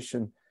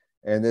education,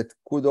 and it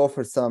could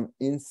offer some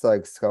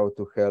insights how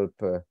to help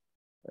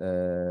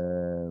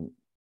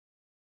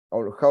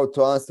or how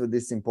to answer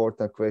these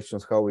important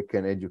questions, how we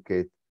can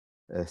educate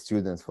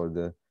students for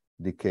the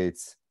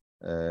decades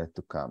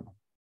to come.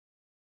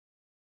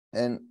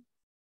 And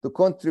to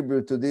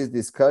contribute to this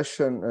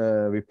discussion,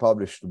 we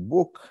published a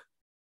book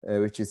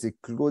which is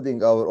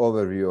including our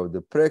overview of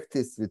the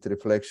practice with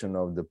reflection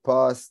of the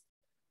past.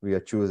 We are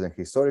choosing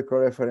historical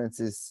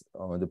references.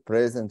 On the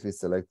present, we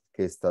select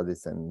case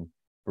studies and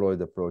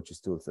employed approaches,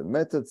 tools, and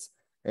methods.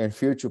 And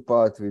future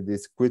part with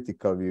this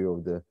critical view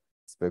of the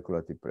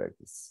speculative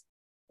practice.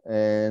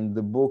 And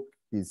the book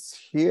is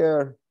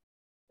here.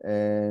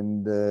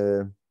 And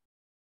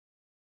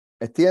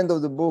at the end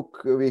of the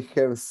book, we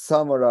have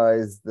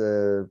summarized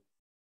a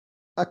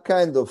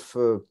kind of,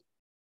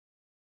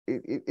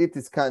 it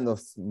is kind of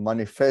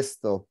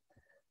manifesto.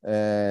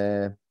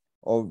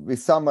 We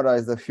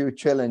summarized a few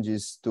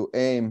challenges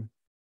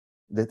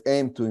that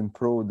aim to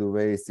improve the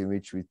ways in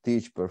which we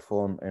teach,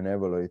 perform, and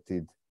evaluate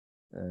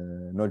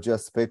not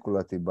just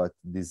speculative, but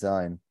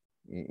design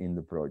in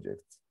the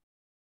project.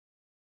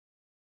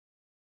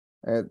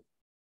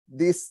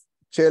 These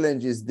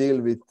challenges deal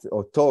with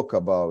or talk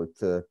about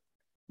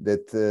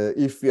that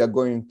if we are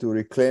going to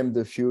reclaim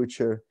the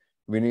future,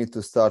 we need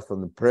to start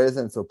from the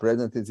present. So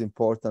present is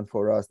important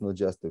for us, not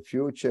just the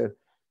future.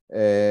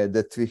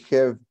 That we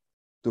have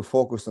to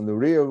focus on the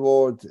real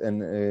world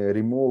and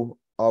remove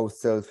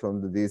ourselves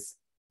from these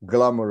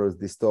glamorous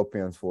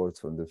dystopian words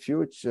from the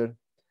future.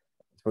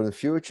 For the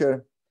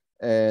future,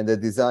 and the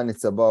design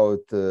is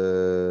about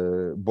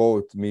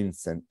both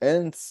means and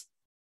ends.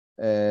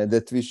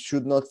 That we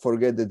should not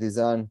forget that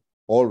design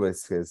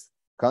always has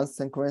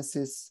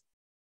consequences,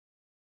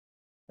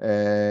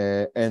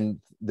 and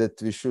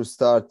that we should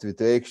start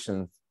with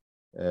action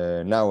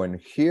now and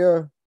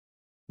here,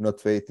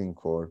 not waiting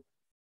for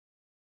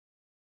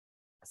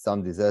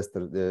some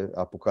disaster, the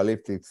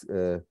apocalyptic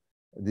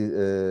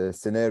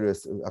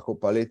scenarios,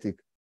 apocalyptic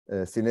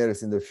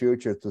scenarios in the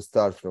future to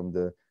start from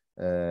the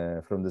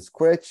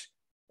scratch,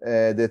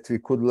 that we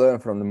could learn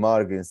from the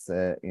margins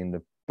in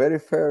the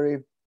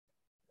periphery.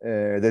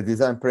 The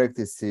design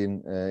practice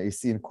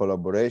is in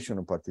collaboration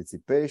and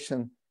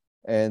participation,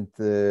 and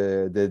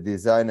the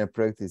design and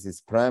practice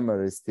is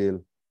primarily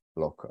still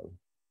local.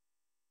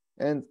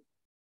 And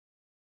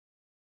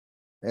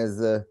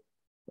as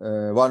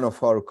one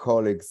of our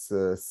colleagues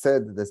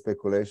said, the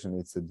speculation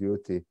is a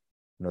duty,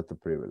 not a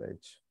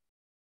privilege.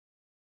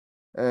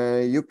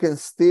 You can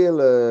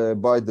still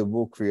buy the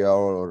book via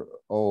our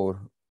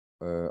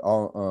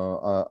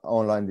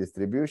online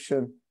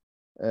distribution,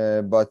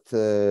 but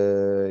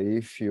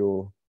if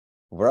you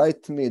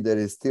write me, there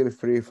is still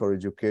free for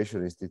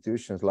education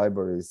institutions,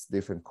 libraries,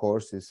 different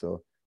courses,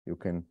 so you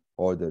can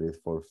order it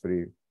for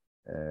free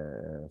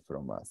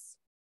from us.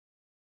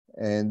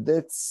 And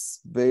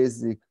that's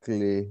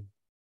basically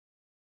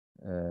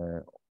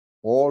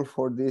all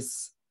for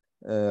this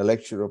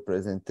lecture or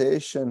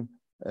presentation.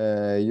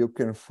 You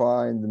can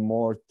find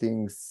more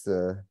things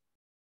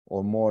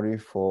or more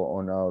info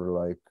on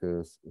our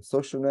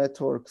social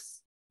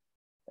networks.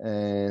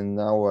 And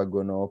now I'm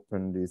going to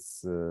open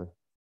this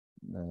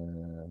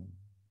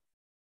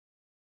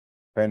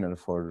panel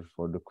for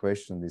the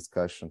question,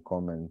 discussion,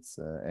 comments,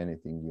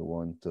 anything you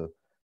want to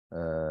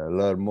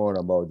learn more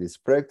about this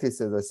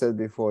practice. As I said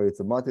before, it's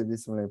a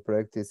multidisciplinary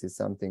practice. It's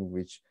something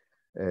which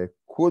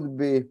could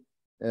be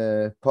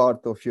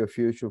part of your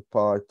future,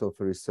 part of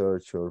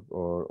research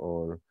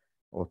or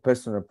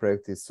personal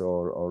practice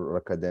or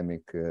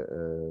academic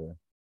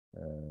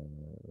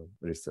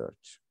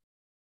research.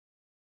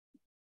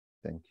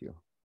 Thank you.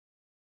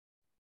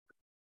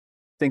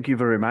 Thank you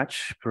very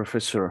much,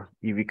 Professor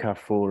Ivica,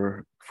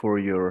 for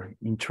your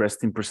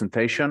interesting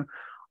presentation.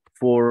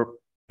 For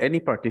any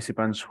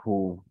participants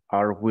who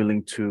are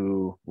willing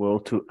to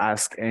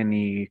ask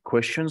any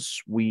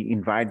questions, we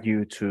invite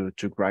you to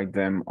write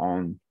them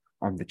on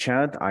the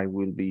chat. I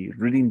will be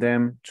reading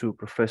them to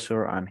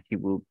Professor, and he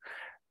will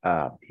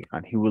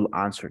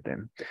answer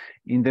them.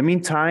 In the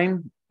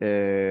meantime,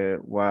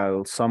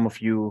 while some of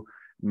you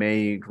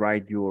may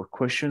write your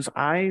questions,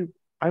 I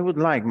would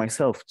like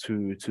myself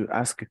to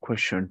ask a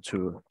question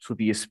to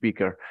the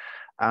speaker,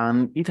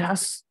 and it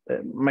has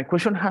my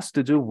question has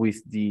to do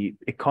with the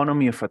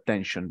economy of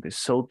attention, this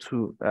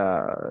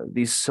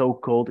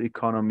so-called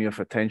economy of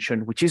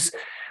attention, which is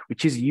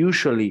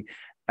usually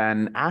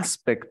an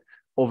aspect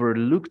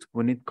overlooked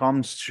when it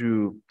comes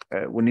to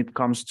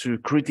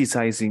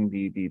criticizing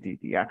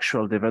the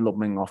actual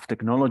development of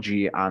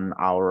technology and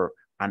our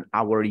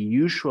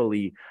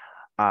usually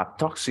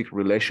toxic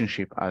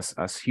relationship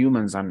as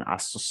humans and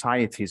as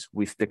societies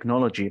with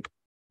technology,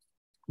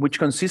 which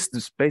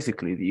consists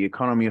basically the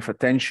economy of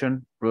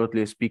attention,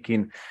 broadly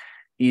speaking,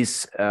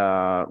 is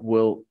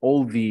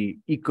all the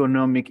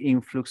economic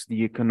influx,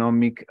 the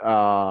economic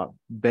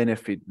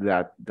benefit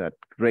that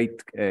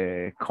great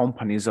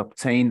companies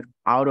obtain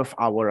out of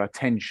our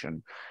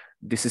attention.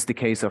 This is the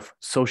case of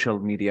social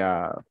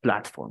media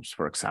platforms,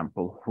 for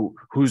example,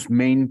 whose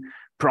main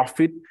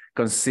profit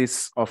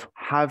consists of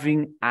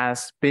having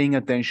us paying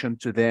attention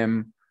to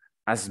them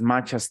as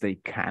much as they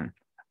can.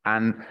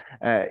 And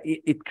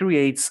it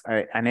creates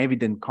an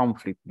evident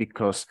conflict,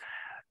 because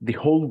the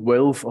whole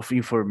wealth of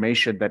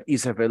information that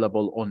is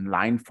available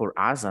online for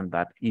us, and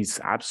that is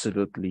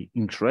absolutely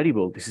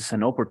incredible. This is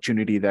an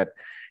opportunity that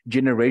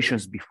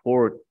generations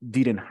before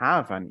didn't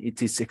have, and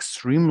it is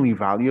extremely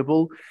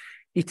valuable.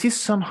 it is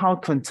somehow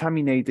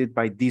contaminated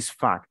by this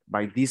fact,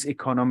 by this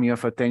economy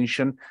of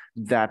attention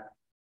that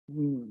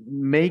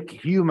make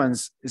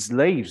humans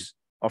slaves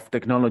of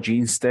technology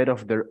instead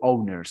of their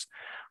owners.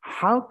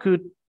 How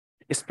could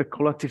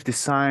speculative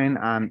design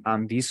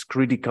and these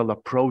critical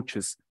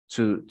approaches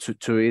to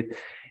it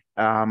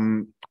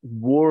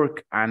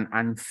work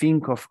and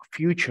think of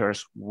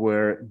futures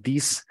where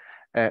these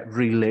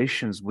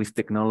relations with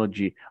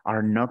technology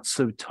are not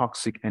so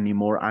toxic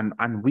anymore,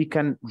 and we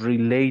can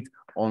relate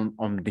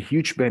on the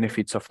huge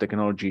benefits of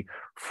technology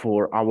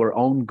for our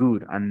own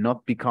good and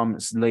not become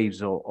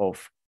slaves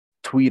of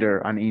Twitter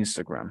and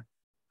Instagram?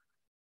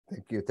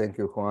 Thank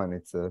you, Juan.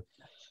 It's a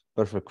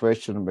perfect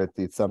question, but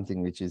it's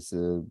something which is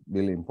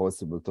really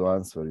impossible to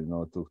answer,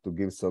 to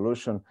give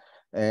solution.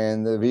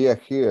 And we are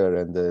here,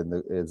 and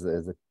as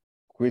a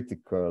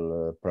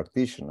critical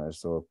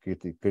practitioners or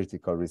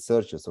critical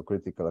researchers or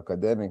critical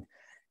academic,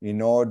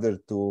 in order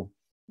to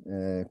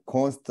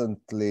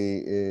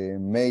constantly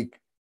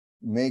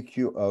make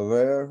you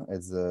aware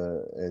as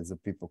a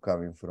people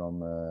coming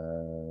from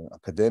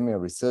academia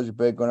research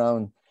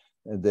background,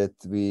 that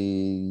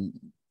we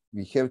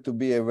have to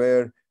be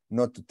aware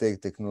not to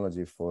take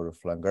technology for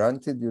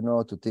granted,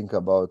 to think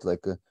about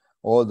like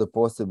all the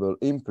possible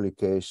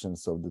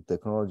implications of the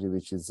technology,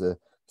 which is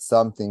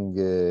something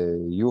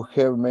you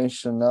have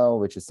mentioned now,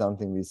 which is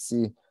something we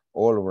see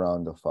all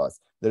around of us.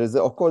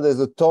 Of course, there's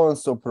a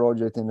tons of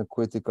projects in the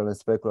critical and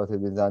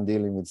speculative design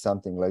dealing with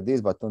something like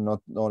this, but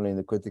not only in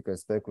the critical and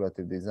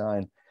speculative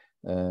design.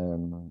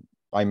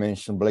 I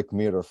mentioned Black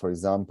Mirror, for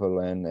example,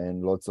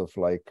 and lots of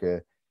like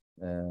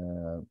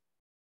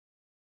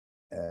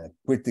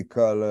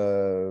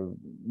critical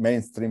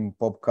mainstream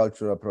pop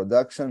cultural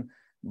production.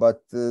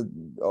 But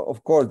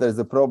of course, there's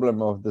a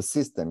problem of the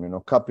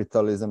system.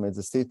 Capitalism is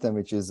a system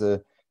which is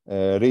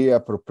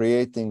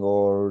reappropriating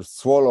or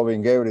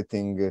swallowing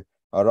everything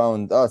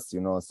around us.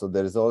 So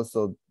there is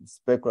also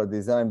speculative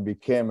design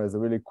became as a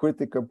really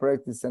critical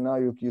practice, and now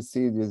you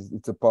see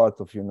it's a part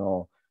of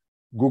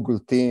Google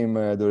team.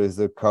 There is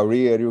a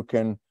career you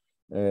can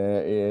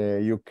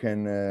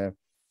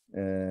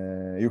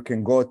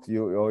go to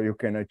or you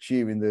can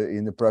achieve in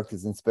the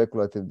practice in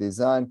speculative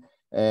design.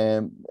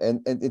 And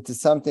it is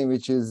something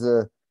which is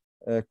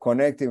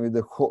connecting with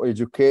the whole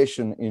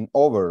education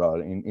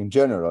in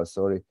general,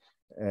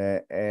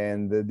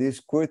 and this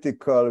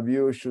critical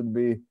view should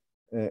be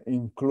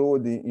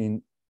included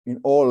in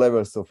all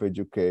levels of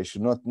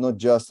education, not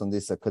just on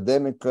this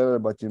academic level,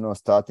 but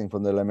starting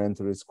from the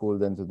elementary school,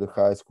 then to the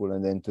high school,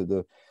 and then to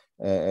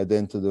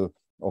the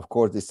of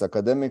course this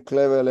academic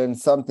level. And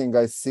something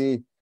I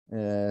see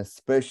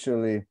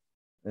especially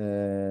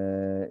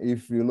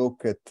if you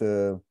look at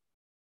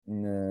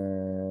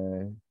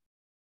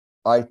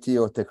IT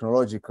or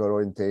technological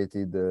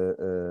orientated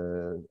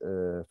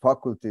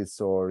faculties,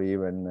 or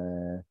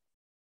even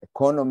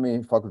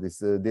economy faculties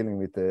dealing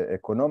with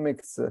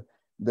economics,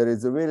 there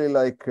is a really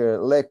like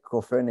lack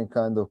of any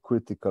kind of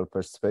critical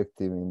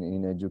perspective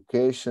in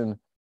education.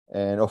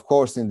 And of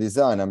course in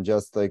design, I'm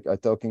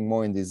talking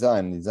more in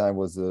design. Design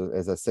was,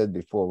 as I said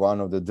before,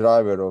 one of the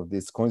driver of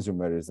this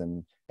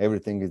consumerism.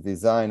 Everything is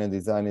design, and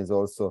design is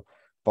also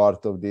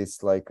part of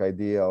this like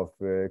idea of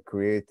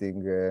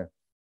creating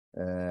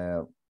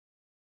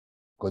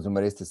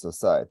consumeristic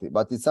society.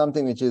 But it's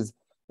something which is,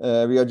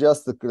 we are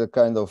just a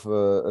kind of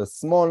a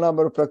small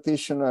number of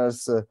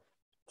practitioners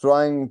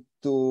trying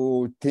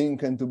to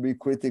think and to be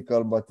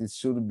critical, but it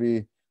should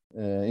be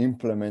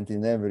implemented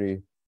in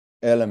every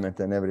element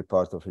and every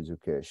part of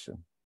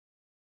education.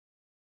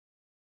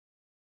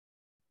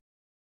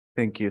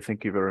 Thank you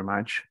very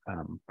much,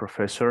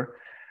 Professor.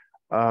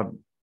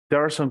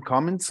 There are some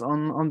comments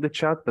on the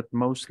chat, but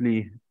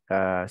mostly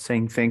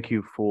saying thank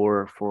you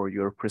for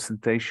your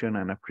presentation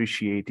and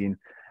appreciating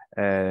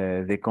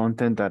the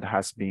content that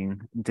has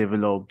been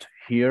developed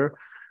here.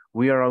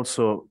 We are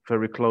also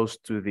very close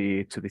to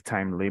the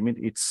time limit.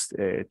 It's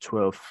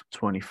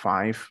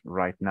 12:25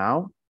 right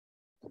now.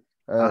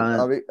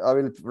 I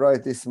will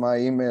write my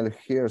email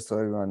here, so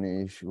everyone,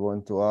 if you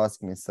want to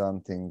ask me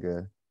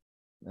something,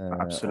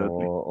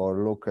 absolutely,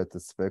 or look at the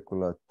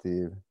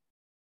speculative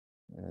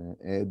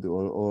Edu,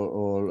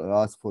 or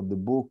ask for the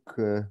book,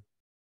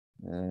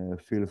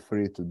 feel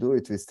free to do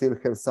it. We still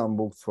have some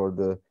books for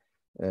the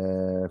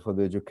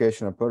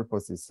educational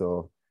purposes,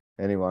 so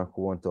anyone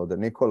who wants to order.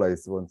 Nicola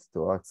wants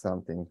to ask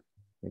something.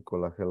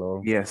 Nicola,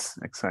 hello. Yes,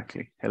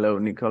 exactly. Hello,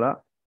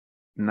 Nicola.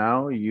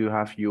 Now you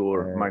have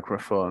your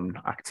microphone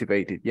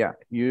activated. Yeah,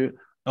 you.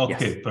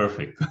 Okay, yes.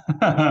 Perfect.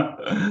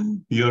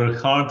 You're a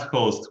hard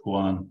host,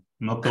 Juan,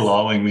 not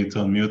allowing me to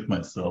unmute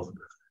myself.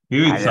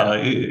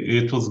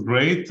 It was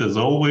great, as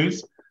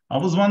always. I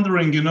was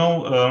wondering, in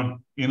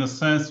a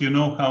sense,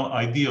 how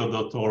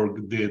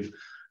IDEO.org did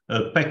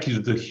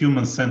package the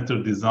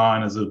human-centered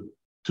design as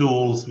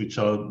tools which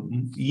are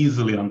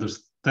easily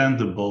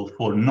understandable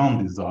for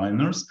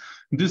non-designers.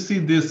 Do you see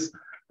this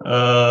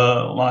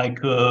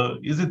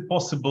is it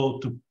possible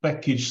to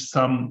package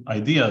some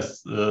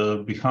ideas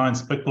behind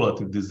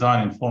speculative design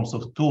in forms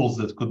of tools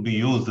that could be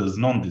used as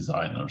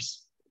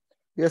non-designers?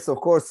 Yes, of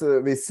course,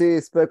 we see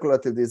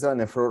speculative design,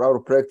 and for our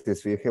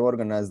practice, we have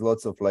organized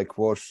lots of like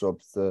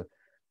workshops.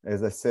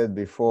 As I said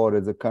before,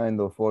 it's a kind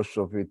of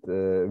workshop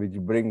which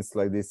brings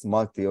like this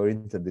multi or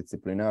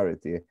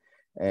interdisciplinarity.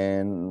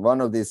 And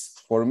one of these,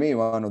 for me,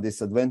 one of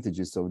these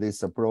advantages of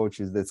this approach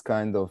is that's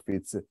kind of,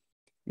 it's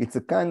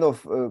a kind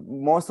of,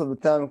 most of the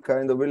time,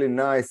 kind of really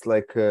nice,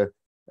 like,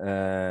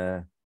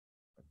 let's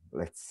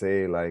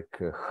say,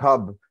 like a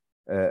hub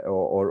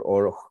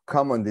or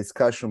common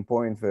discussion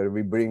point where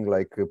we bring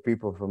like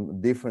people from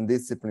different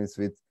disciplines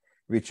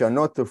which are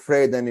not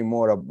afraid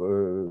anymore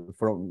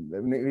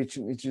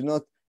which is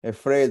not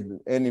afraid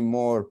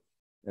anymore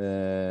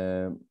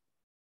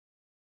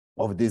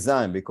of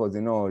design, because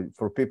you know,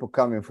 for people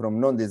coming from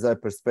non-design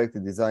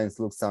perspective, designs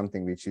look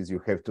something which is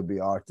you have to be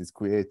artist,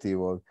 creative,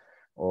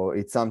 or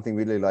it's something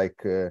really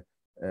like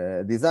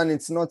design.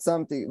 It's not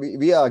something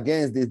we are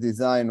against this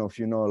design of,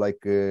 you know, like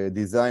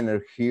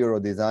designer hero,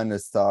 designer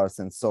stars,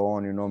 and so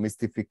on. You know,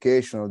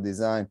 mystification of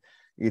design.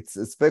 It's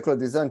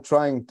speculative design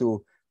trying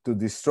to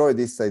destroy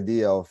this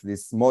idea of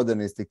this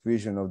modernistic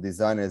vision of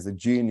design as a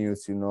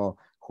genius, you know,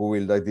 who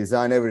will like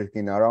design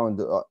everything around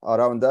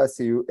us,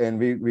 and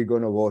we're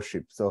gonna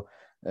worship. So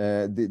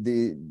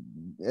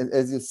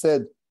as you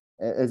said,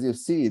 as you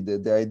see,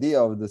 the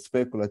idea of the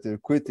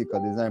speculative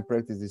critical design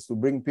practice is to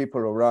bring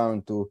people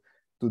around to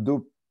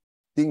do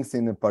things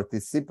in a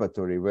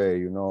participatory way,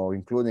 you know,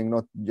 including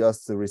not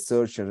just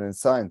researchers and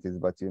scientists,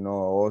 but, you know,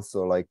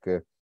 also like,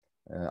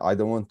 I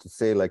don't want to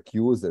say like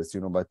users, you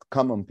know, but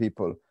common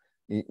people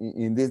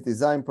in this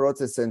design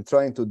process, and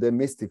trying to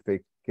demystify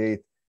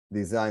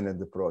design and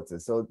the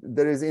process. So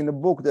there is, in the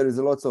book, there is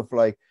lots of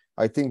like,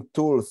 I think,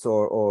 tools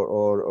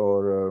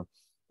or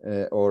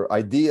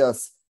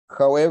ideas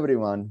how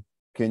everyone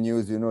can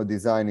use, you know,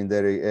 design in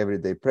their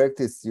everyday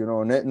practice, you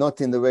know,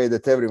 not in the way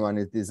that everyone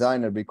is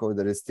designer, because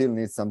there is still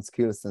needs some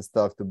skills and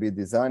stuff to be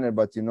designer,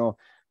 but, you know,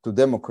 to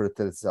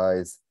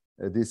democratize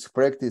this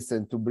practice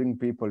and to bring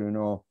people, you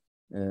know,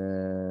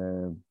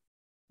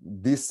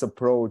 this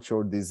approach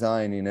or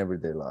design in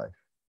everyday life.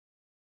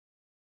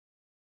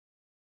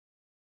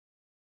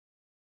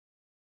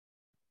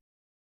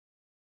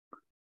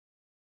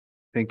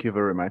 Thank you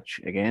very much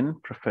again,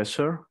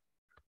 Professor.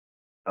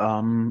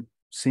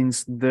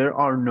 Since there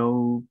are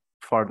no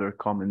further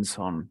comments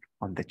on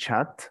the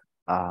chat,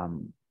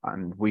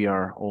 and we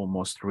are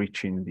almost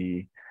reaching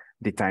the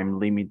time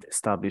limit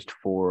established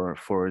for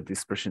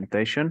this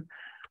presentation,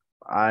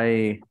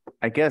 I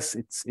guess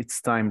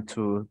it's time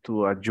to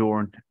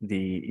adjourn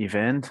the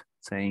event,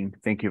 saying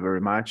thank you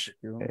very much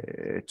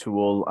to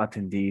all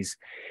attendees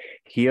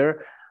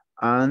here.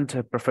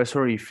 And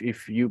Professor,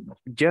 if you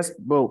just,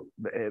 well,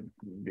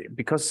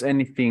 because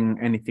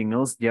anything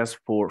else, just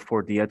for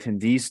the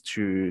attendees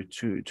to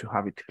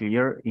have it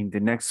clear, in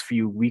the next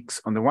few weeks,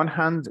 on the one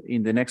hand,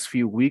 in the next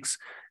few weeks,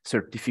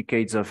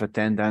 certificates of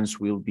attendance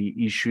will be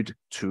issued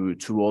to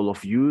all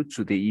of you,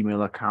 to the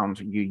email account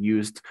you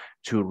used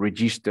to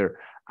register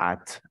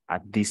at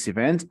this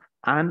event.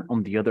 And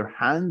on the other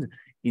hand,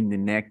 in the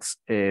next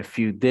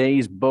few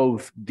days,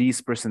 both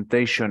this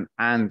presentation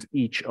and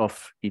each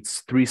of its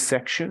 3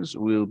 sections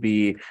will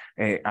be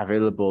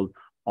available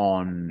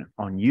on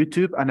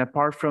YouTube. And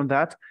apart from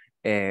that,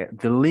 the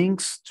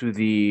links to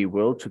the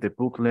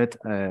booklet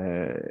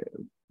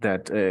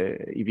that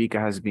Ivica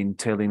has been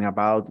telling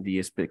about, the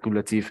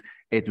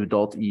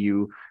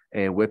SpeculativeEdu.eu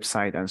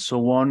website and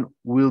so on,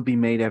 will be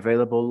made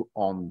available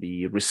on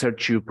the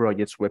ResearchU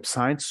project's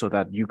website, so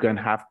that you can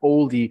have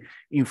all the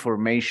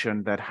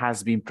information that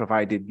has been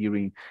provided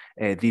during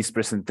this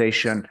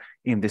presentation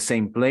in the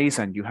same place,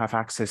 and you have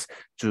access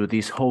to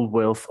this whole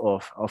wealth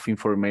of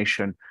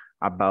information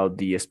about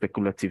the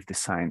speculative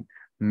design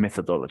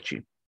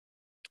methodology.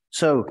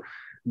 So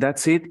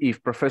that's it.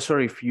 Professor,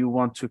 if you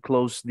want to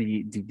close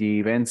the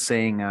event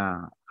saying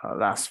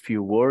last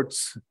few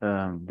words,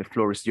 the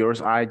floor is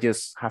yours. I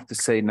just have to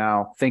say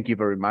now, thank you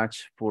very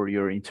much for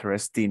your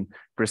interesting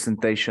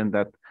presentation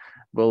that,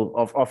 well,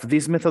 of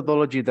this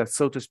methodology that,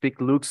 so to speak,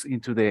 looks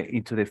into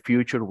the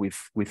future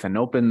with an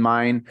open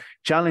mind,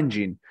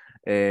 challenging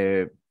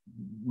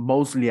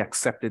mostly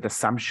accepted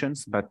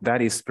assumptions, but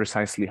that is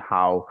precisely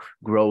how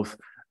growth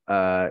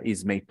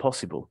is made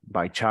possible,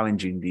 by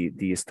challenging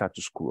the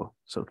status quo.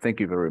 So thank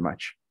you very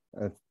much.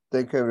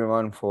 Thank you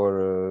everyone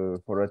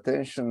for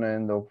attention,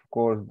 and of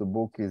course the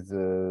book is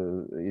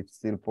it's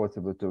still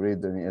possible to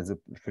read as a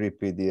free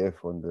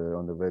PDF on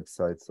the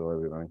website, so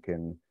everyone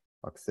can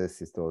access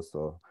it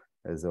also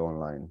as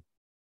online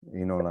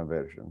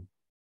version.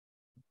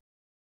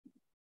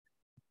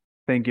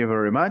 Thank you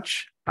very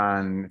much,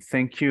 and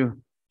thank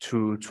you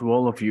to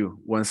all of you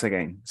once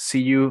again.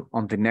 See you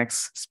on the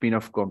next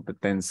Spin-off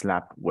Competence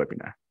Lab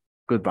webinar.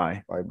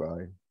 Goodbye.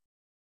 Bye-bye.